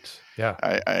elites. Yeah.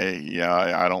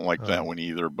 I don't like that one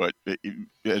either. But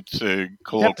it's a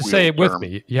colloquial You have to say it term. with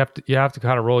me. You have to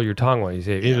kind of roll your tongue when you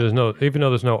say it. Even though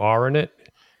there's no R in it.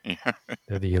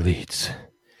 They're the elites.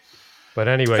 But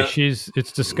anyway,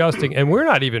 it's disgusting, and we're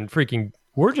not even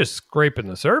we're just scraping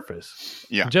the surface.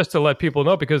 Yeah. Just to let people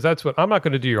know, because that's what I'm not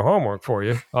going to do your homework for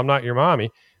you. I'm not your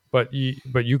mommy, but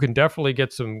you can definitely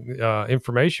get some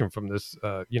information from this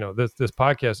this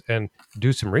podcast and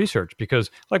do some research, because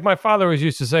like my father always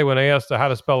used to say when I asked how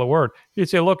to spell a word, he'd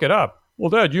say, look it up. Well,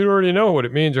 Dad, you already know what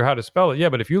it means or how to spell it. Yeah,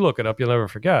 but if you look it up, you'll never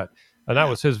forget. And that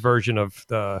was his version of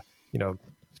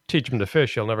teach him to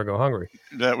fish, he'll never go hungry.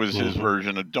 That was his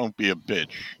version of don't be a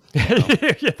bitch.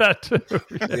 Yeah, that too.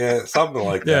 Yeah, something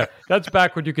like that. Yeah, that's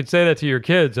back when you could say that to your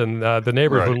kids and the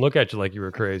neighbors wouldn't look at you like you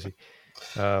were crazy.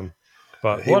 But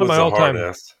one of my all-time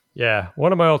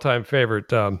favorite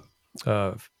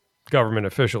government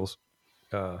officials.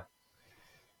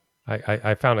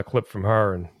 I found a clip from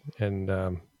her,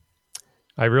 and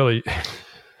I really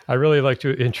like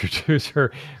to introduce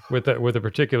her with a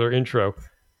particular intro,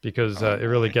 because it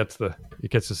really gets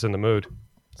us in the mood.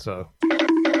 So,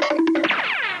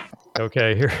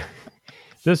 okay, here.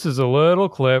 This is a little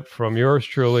clip from yours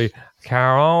truly,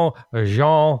 Caron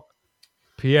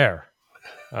Jean-Pierre.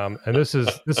 And this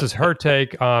is her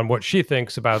take on what she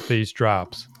thinks about these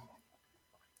drops.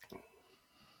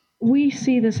 We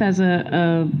see this as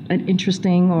an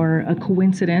interesting or a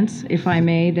coincidence, if I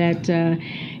may, that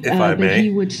he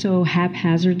would so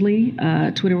haphazardly,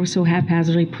 Twitter would so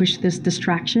haphazardly push this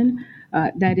distraction.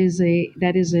 That is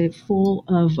a full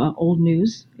of old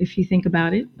news, if you think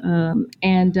about it.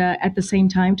 And at the same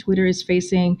time, Twitter is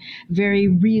facing very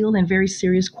real and very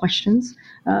serious questions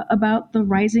about the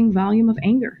rising volume of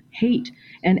anger, hate,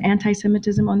 and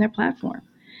anti-Semitism on their platform,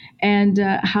 and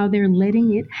how they're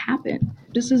letting it happen.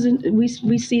 This isn't. We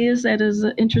see this as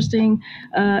an interesting,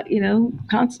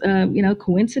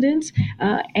 coincidence,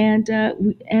 and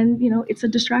it's a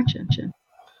distraction. Jim.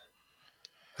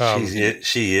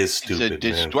 She is stupid. It's a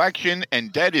distraction,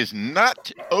 and that is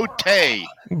not okay.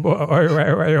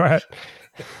 Wait.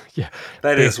 Yeah,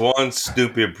 that is one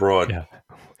stupid broad.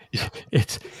 Yeah.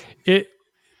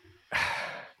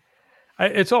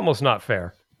 It's almost not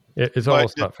fair. It's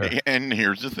almost not fair. And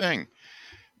here's the thing: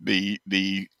 the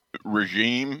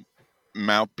regime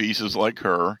mouthpieces like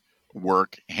her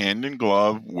work hand in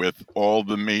glove with all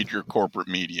the major corporate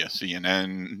media,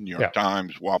 CNN, New York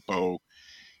Times, WAPO,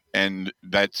 and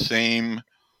that same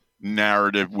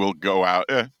narrative will go out.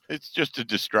 It's just a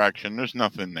distraction. There's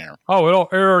nothing there. Oh, it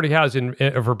already has in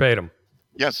verbatim.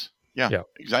 Yes. Yeah.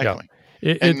 Exactly.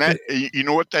 Yeah. You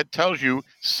know what that tells you?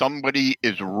 Somebody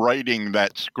is writing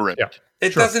that script. Yeah.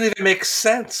 It doesn't even make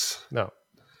sense. No.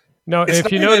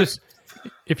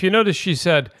 If you notice, she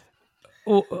said,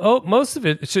 most of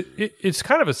it's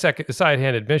kind of a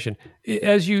side-hand admission.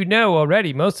 As you know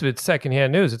already, most of it's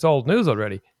secondhand news. It's old news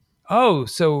already. Oh,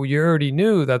 so you already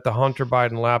knew that the Hunter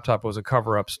Biden laptop was a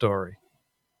cover-up story.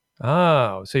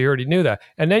 Oh, so you already knew that.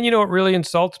 And then you know what really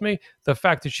insults me? The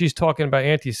fact that she's talking about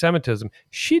anti-Semitism.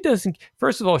 She doesn't,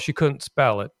 first of all, she couldn't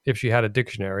spell it if she had a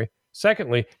dictionary.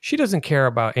 Secondly, she doesn't care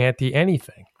about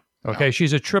anti-anything. Okay, no.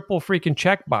 She's a triple freaking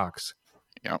checkbox.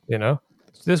 Yeah. You know?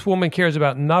 This woman cares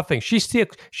about nothing. She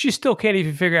still can't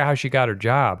even figure out how she got her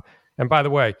job. And by the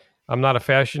way, I'm not a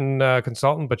fashion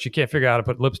consultant, but she can't figure out how to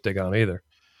put lipstick on either.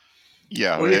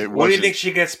 Yeah. What do you think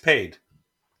she gets paid?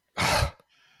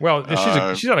 Well,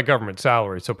 she's on a government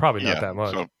salary, so probably not that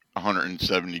much. So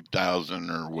 $170,000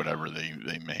 or whatever they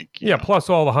make. Yeah, plus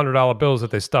all the $100 bills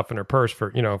that they stuff in her purse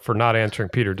for not answering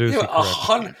Peter Doocy.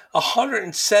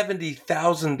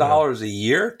 $170,000 a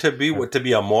year to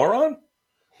be a moron?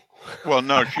 Well,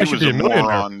 no, she was a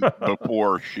moron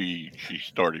before she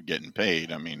started getting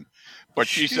paid. I mean, but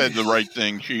she said the right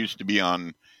thing. She used to be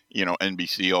on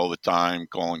NBC all the time,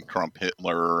 calling Trump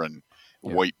Hitler and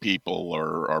white people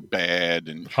are bad.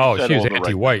 And she was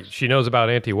anti-white. She knows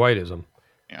about anti-whiteism.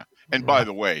 Yeah. And by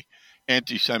the way,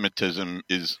 anti-Semitism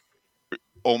is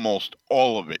almost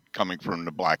all of it coming from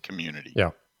the black community.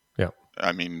 Yeah.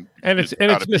 I mean, and it's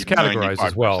miscategorized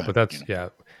as well, but that's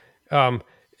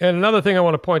and another thing I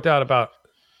want to point out about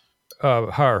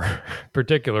her in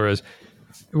particular is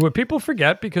what people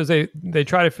forget, because they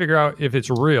try to figure out if it's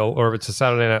real or if it's a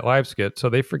Saturday Night Live skit, so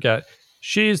they forget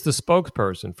she's the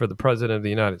spokesperson for the president of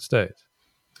the United States.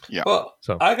 Yeah. Well,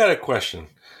 so I got a question.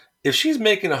 If she's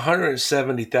making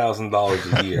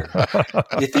 $170,000 a year,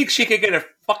 you think she could get a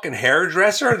fucking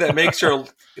hairdresser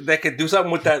that could do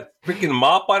something with that freaking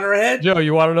mop on her head? Joe,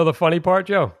 you want to know the funny part,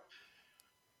 Joe?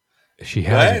 She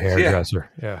has a hairdresser.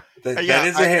 Yeah. That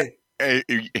is a hair.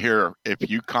 Here, if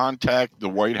you contact the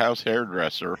White House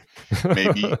hairdresser,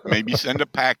 maybe send a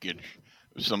package,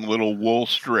 some little wool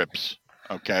strips,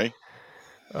 okay?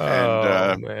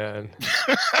 Man.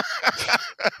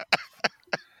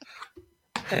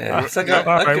 All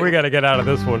right, we got to get out of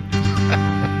this one.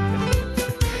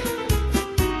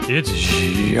 It's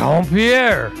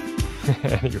Jean-Pierre.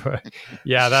 Anyway,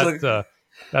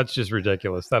 that's just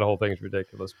ridiculous. That whole thing's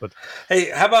ridiculous. But hey,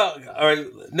 how about, all right,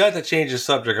 not to change the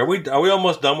subject, are we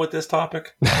almost done with this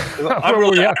topic?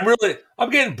 I'm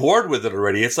getting bored with it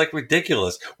already. It's like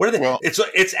ridiculous. What are they? Well,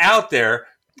 it's out there.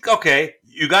 Okay,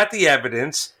 you got the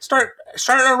evidence. Start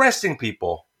arresting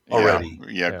people already.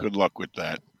 Yeah. Good luck with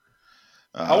that.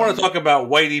 I want to talk about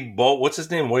Whitey what's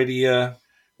his name? Whitey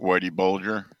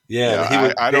Bulger.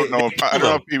 Yeah, I don't know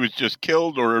if he was just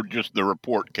killed or just the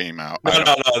report came out.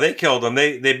 No, they killed him.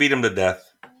 They beat him to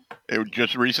death. It was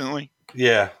just recently.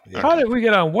 Yeah. How did we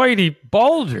get on Whitey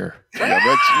Bulger?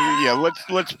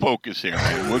 Let's focus here,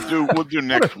 man. We'll do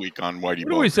next week on Whitey Bulger.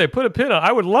 What do we say? Put a pin on.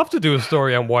 I would love to do a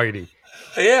story on Whitey.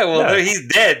 Yeah, well, he's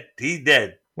dead. He's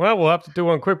dead. Well, we'll have to do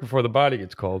one quick before the body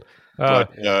gets cold. One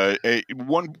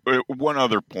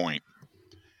other point.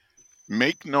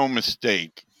 Make no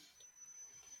mistake,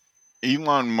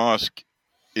 Elon Musk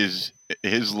his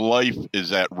life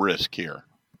is at risk here.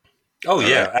 Oh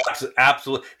yeah,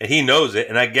 absolutely, and he knows it.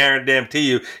 And I guarantee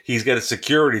you, he's got a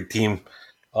security team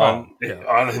on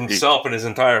himself and his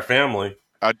entire family.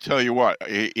 I'll tell you what.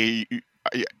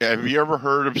 Have you ever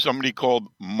heard of somebody called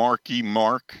Marky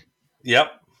Mark?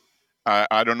 Yep.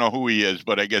 I don't know who he is,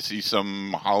 but I guess he's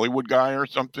some Hollywood guy or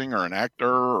something, or an actor.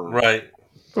 Or... Right.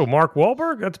 Oh, Mark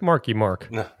Wahlberg? That's Marky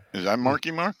Mark. No. Is that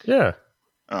Marky Mark? Yeah.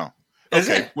 Oh. Is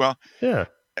okay. it? Well, yeah.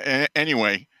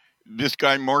 Anyway, this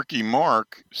guy, Marky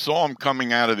Mark, saw him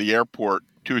coming out of the airport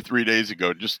 2 or 3 days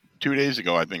ago, just 2 days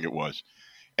ago, I think it was.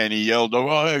 And he yelled,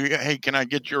 "Oh, hey, can I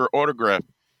get your autograph?"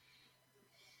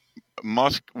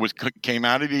 Musk came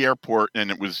out of the airport,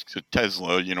 and it was a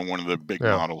Tesla, one of the big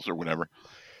models or whatever.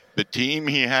 The team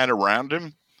he had around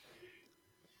him,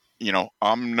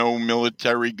 I'm no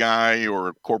military guy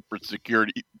or corporate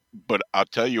security, but I'll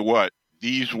tell you what,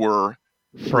 these were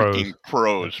freaking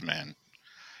pros, man.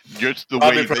 Just the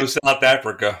way from South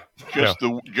Africa,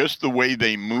 just the way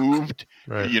they moved,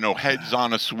 heads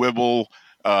on a swivel,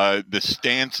 the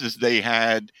stances they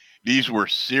had. These were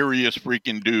serious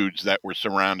freaking dudes that were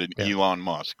surrounding Elon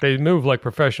Musk. They move like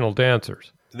professional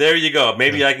dancers. There you go.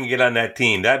 Maybe I can get on that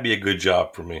team. That'd be a good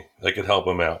job for me. I could help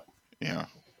him out. Yeah.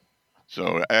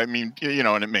 So, I mean,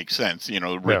 and it makes sense.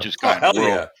 The richest guy in the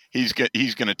world, he's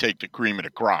going to take the cream of the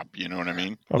crop. You know what I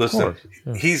mean? Listen,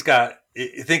 he's got,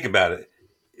 think about it.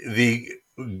 The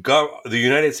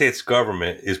United States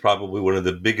government is probably one of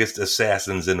the biggest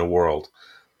assassins in the world.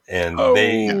 And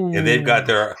they've got.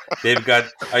 Are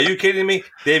you kidding me?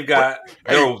 They're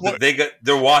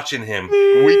watching him.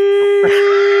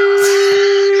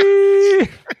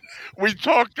 We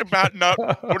talked about not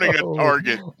putting a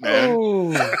target,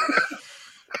 man.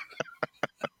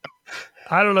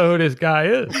 I don't know who this guy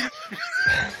is.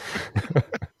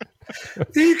 Are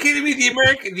you kidding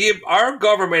me? Our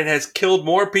government has killed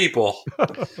more people.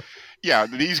 Yeah,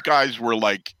 these guys were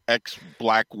like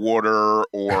ex-Blackwater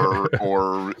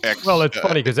or ex. Well, it's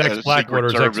funny because ex-Blackwater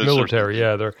is ex-military.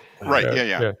 Yeah, they're right.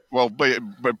 Yeah. Well, but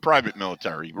private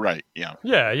military, right? Yeah.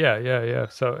 Yeah.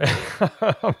 So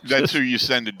that's who you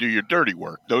send to do your dirty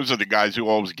work. Those are the guys who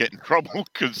always get in trouble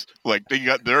because,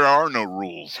 there are no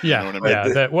rules. Yeah, you know what I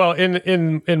mean? Well,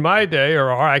 in my day,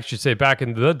 or I should say, back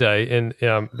in the day,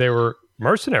 they were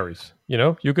mercenaries.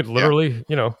 You could literally,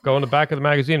 go in the back of the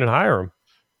magazine and hire them.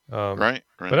 Right.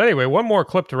 But anyway, one more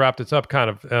clip to wrap this up, kind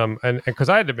of, and because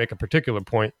I had to make a particular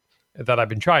point that I've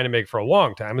been trying to make for a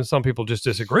long time, and some people just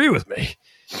disagree with me.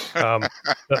 I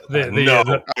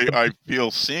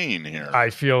feel seen here.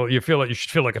 You feel like you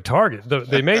should feel like a target.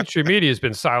 The mainstream media has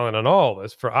been silent on all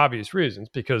this for obvious reasons,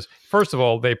 because first of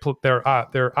all,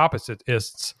 they're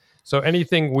oppositeists. So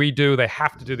anything we do, they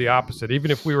have to do the opposite.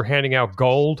 Even if we were handing out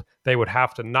gold, they would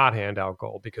have to not hand out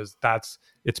gold because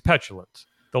it's petulance.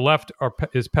 The left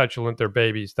is petulant. They're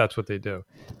babies. That's what they do.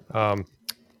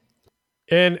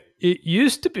 And it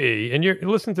used to be, and you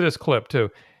listen to this clip too.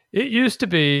 It used to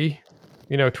be,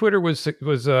 Twitter was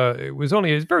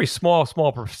only a very small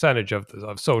percentage of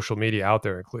social media out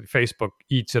there, including Facebook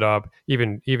eats it up,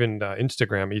 even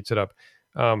Instagram eats it up.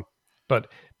 But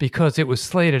because it was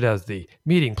slated as the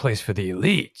meeting place for the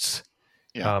elites,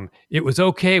 it was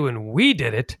okay when we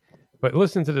did it. But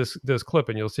listen to this clip,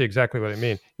 and you'll see exactly what I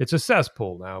mean. It's a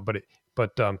cesspool now, but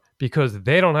because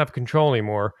they don't have control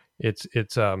anymore, it's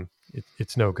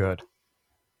no good.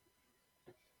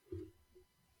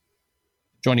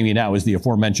 Joining me now is the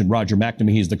aforementioned Roger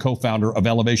McNamee. He's the co-founder of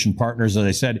Elevation Partners. As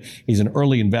I said, he's an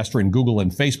early investor in Google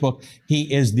and Facebook.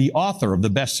 He is the author of the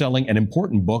best-selling and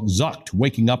important book, Zucked,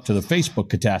 Waking Up to the Facebook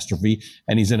Catastrophe,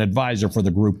 and he's an advisor for the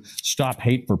group Stop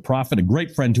Hate for Profit, a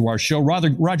great friend to our show.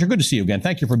 Roger, good to see you again.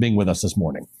 Thank you for being with us this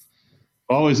morning.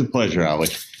 Always a pleasure,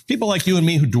 Alex. People like you and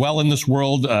me who dwell in this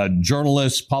world,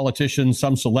 journalists, politicians,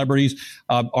 some celebrities,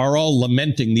 are all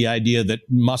lamenting the idea that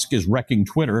Musk is wrecking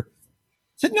Twitter.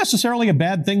 Is it necessarily a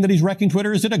bad thing that he's wrecking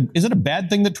Twitter? Is it a bad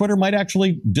thing that Twitter might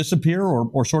actually disappear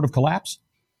or sort of collapse?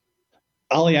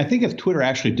 Ali, I think if Twitter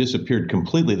actually disappeared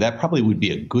completely, that probably would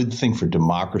be a good thing for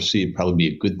democracy. It'd probably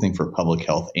be a good thing for public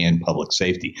health and public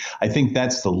safety. I think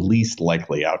that's the least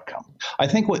likely outcome. I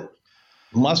think what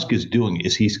Musk is doing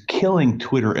is he's killing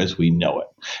Twitter as we know it.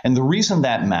 And the reason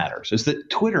that matters is that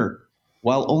Twitter,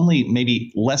 while only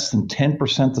maybe less than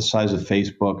 10% the size of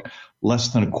Facebook, less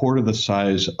than a quarter the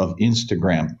size of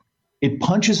Instagram, it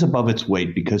punches above its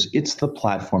weight because it's the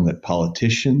platform that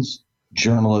politicians,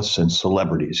 journalists, and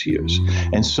celebrities use.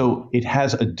 And so it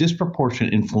has a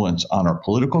disproportionate influence on our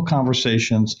political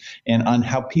conversations and on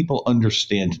how people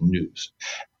understand news.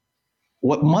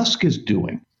 What Musk is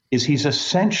doing is he's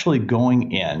essentially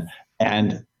going in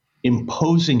and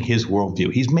imposing his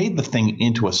worldview. He's made the thing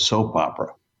into a soap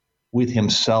opera with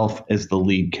himself as the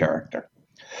lead character.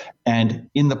 And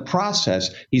in the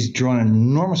process, he's drawn an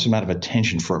enormous amount of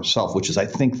attention for himself, which is, I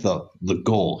think, the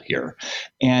goal here.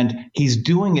 And he's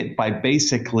doing it by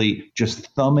basically just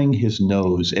thumbing his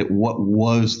nose at what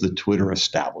was the Twitter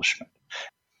establishment.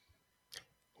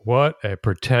 What a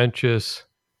pretentious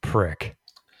prick.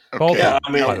 Okay. Yeah,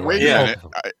 I mean, wait a minute.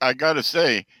 I got to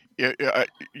say,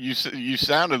 you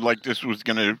sounded like this was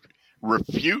going to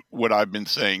refute what I've been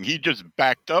saying. He just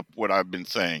backed up what I've been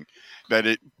saying, that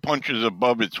it punches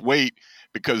above its weight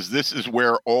because this is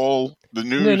where all the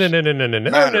news. No.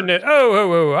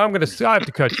 Oh, I have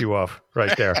to cut you off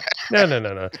right there.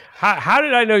 No. How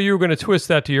did I know you were going to twist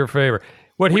that to your favor?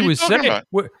 What he was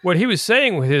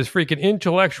saying with his freaking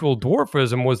intellectual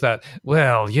dwarfism was that,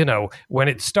 well, when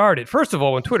it started, first of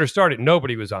all, when Twitter started,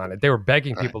 nobody was on it. They were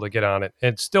begging people to get on it.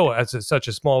 And still, as such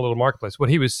a small little marketplace, what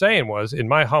he was saying was, in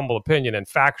my humble opinion, and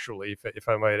factually, if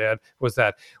I might add, was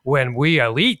that when we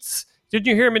elites, didn't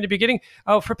you hear him in the beginning?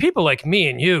 Oh, for people like me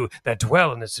and you that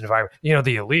dwell in this environment, the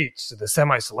elites, the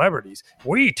semi-celebrities,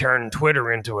 we turn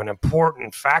Twitter into an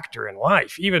important factor in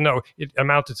life, even though it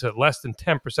amounted to less than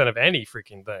 10% of any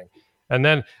freaking thing. And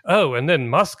then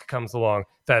Musk comes along,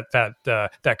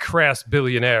 that crass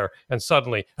billionaire, and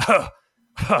suddenly,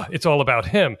 it's all about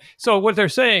him. So what they're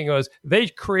saying was there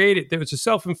was a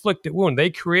self-inflicted wound. They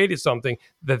created something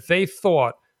that they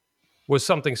thought was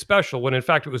something special, when in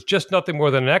fact it was just nothing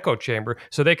more than an echo chamber,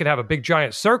 so they could have a big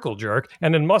giant circle jerk.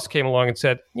 And then Musk came along and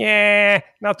said, yeah,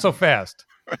 not so fast.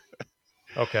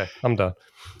 Okay, I'm done.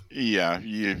 Yeah,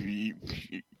 you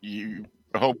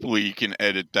hopefully you can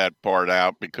edit that part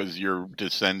out, because your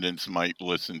descendants might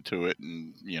listen to it,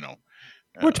 and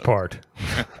which part?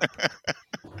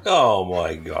 Oh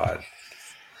my God.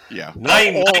 Yeah.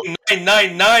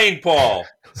 99999, Paul.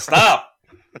 Stop.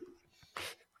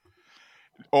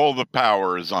 All the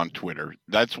power is on Twitter.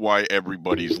 That's why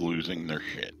everybody's losing their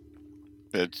shit.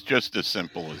 It's just as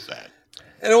simple as that.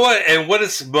 And what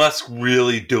is Musk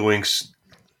really doing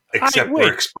except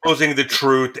for exposing the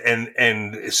truth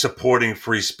and supporting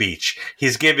free speech?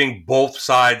 He's giving both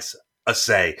sides a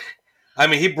say. I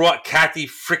mean, he brought Kathy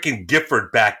freaking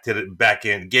Gifford back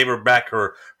in, gave her back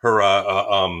her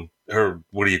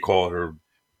what do you call it? Her.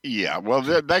 Yeah, well,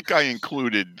 that guy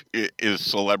included is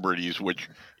celebrities, which,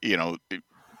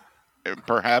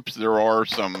 perhaps there are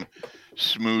some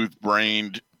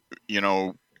smooth-brained,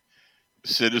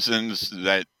 citizens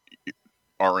that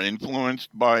are influenced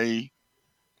by.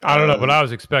 I don't know, but I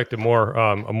was expecting more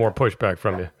pushback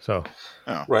from you. So,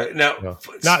 right now,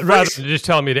 not rather than just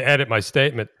telling me to edit my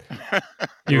statement.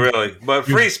 Really, but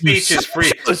free speech is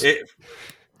free.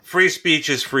 Free speech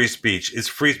is free speech. It's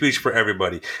free speech for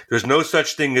everybody. There's no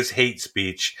such thing as hate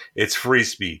speech. It's free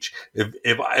speech.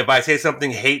 If I say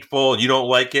something hateful and you don't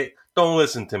like it, don't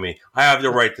listen to me. I have the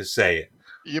right to say it.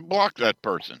 You block that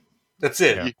person. That's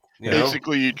it.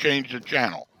 Basically, you change the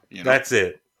channel. That's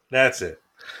it.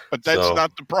 But that's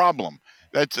not the problem.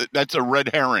 That's a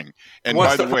red herring. And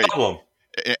what's by the way, problem?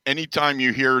 Anytime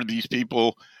you hear these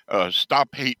people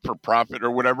stop hate for profit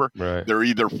or whatever, they're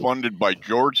either funded by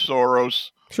George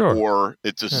Soros or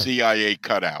it's a CIA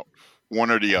cutout, one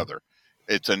or the other.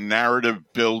 It's a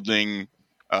narrative building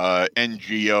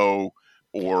NGO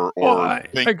or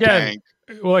think tank.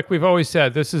 Well, like we've always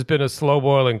said, this has been a slow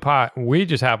boiling pot. We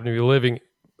just happen to be living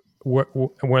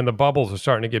when the bubbles are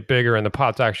starting to get bigger and the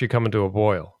pot's actually coming to a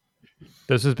boil.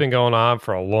 This has been going on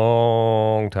for a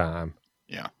long time.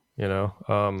 Yeah.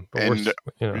 But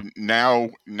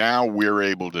now we're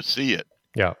able to see it.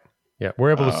 Yeah.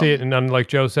 We're able to see it. And like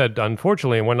Joe said,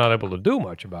 unfortunately, we're not able to do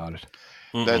much about it.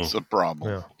 That's the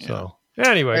problem. Yeah. So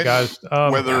anyway, guys,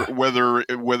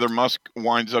 whether Musk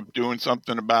winds up doing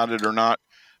something about it or not,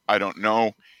 I don't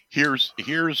know. Here's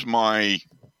my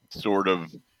sort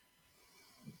of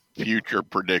future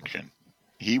prediction.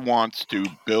 He wants to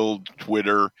build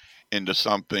Twitter into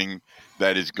something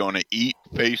that is going to eat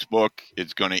Facebook.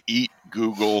 It's going to eat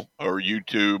Google or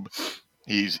YouTube.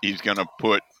 He's going to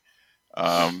put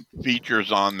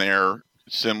features on there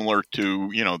similar to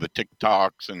the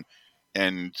TikToks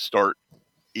and start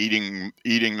eating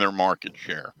their market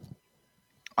share.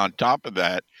 On top of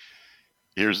that,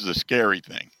 here's the scary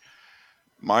thing.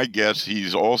 My guess,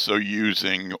 he's also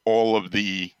using all of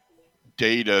the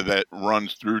data that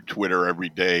runs through Twitter every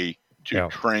day to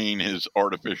train his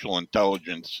artificial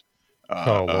intelligence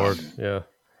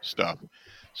stuff.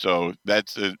 So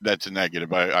that's a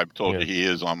negative. I've told you he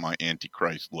is on my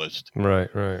Antichrist list. Right.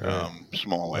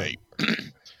 Small a.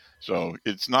 So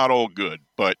it's not all good,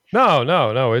 but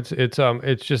no.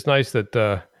 It's just nice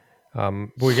that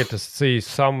we get to see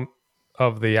some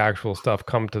of the actual stuff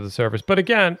come to the surface. But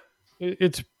again,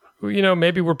 it's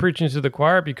maybe we're preaching to the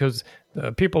choir because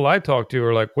people I talk to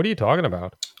are like, "What are you talking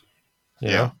about?" You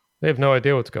know? They have no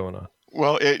idea what's going on.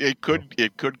 Well, it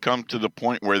could come to the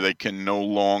point where they can no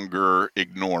longer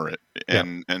ignore it,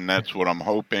 and that's what I'm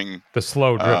hoping. The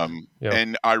slow drip.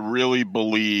 And I really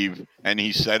believe, and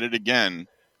he said it again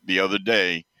the other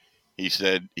day. He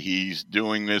said he's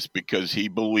doing this because he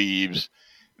believes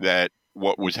that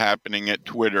what was happening at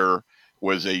Twitter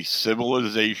was a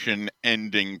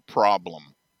civilization-ending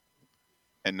problem,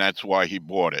 and that's why he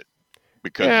bought it.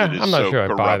 Because it is I'm not sure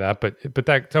corrupt. I buy that, but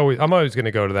that's always. I'm always going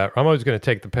to go to that. I'm always going to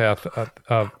take the path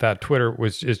of that Twitter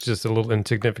is just a little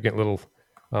insignificant little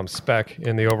speck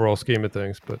in the overall scheme of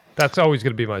things. But that's always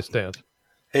going to be my stance.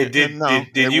 Hey, did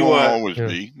you won't always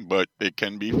be, but it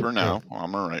can be for now.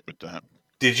 I'm all right with that.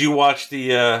 Did you watch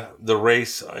the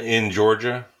race in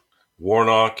Georgia,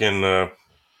 Warnock and?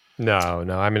 No.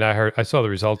 I mean, I saw the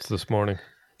results this morning.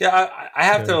 Yeah, I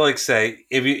have to say,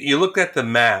 if you look at the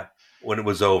map when it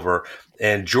was over,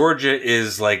 and Georgia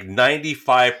is like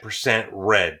 95%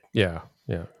 red. Yeah.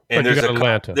 And there's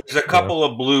Atlanta. There's a couple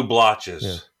of blue blotches.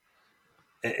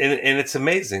 Yeah. And it's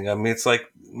amazing. I mean, it's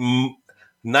like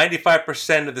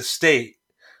 95% of the state,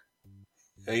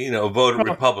 voted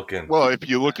Republican. Well, if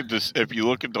you look at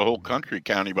the whole country,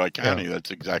 county by county,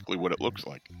 that's exactly what it looks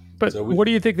like. But what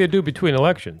do you think they do between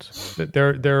elections?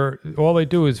 They're all they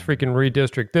do is freaking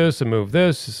redistrict this and move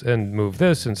this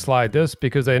and slide this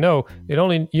because they know you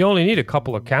only need a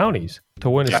couple of counties to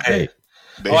win a state.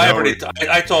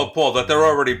 I told Paul that they're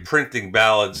already printing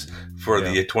ballots for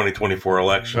the 2024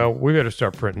 election. Well, we got to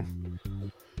start printing.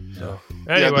 So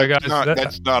anyway, guys,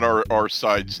 that's not our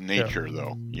side's nature,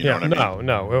 though. You know what I mean?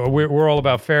 No. We're all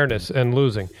about fairness and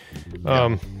losing.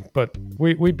 But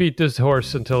we beat this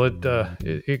horse until it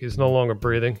is no longer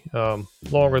breathing.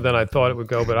 Longer than I thought it would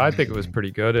go, but I think it was pretty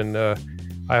good, and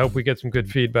I hope we get some good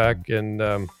feedback.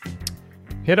 And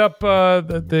hit up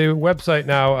the website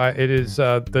now. It is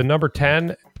the number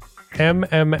 10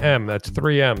 MMM. That's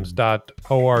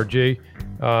 3Ms.org.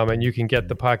 And you can get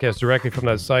the podcast directly from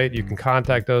that site. You can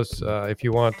contact us if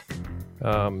you want.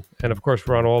 And of course,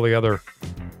 we're on all the other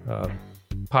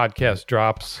podcast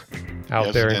drops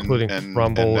out there, including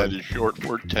Rumble. And that is short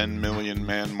for 10 Million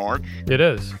Man March. It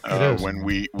is.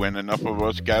 When enough of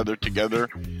us gather together,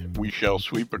 we shall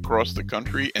sweep across the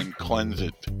country and cleanse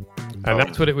it. And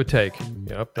that's what it would take.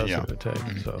 Yep, that's what it would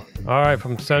take. So, all right,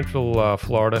 from Central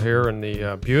Florida here in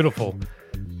the beautiful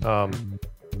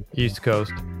East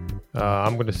Coast,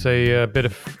 I'm going to say a bit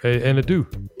of an adieu.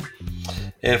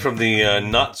 And from the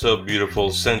not so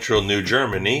beautiful Central New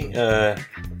Germany,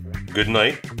 good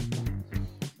night.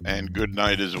 And good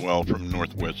night as well from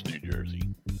Northwest New Jersey.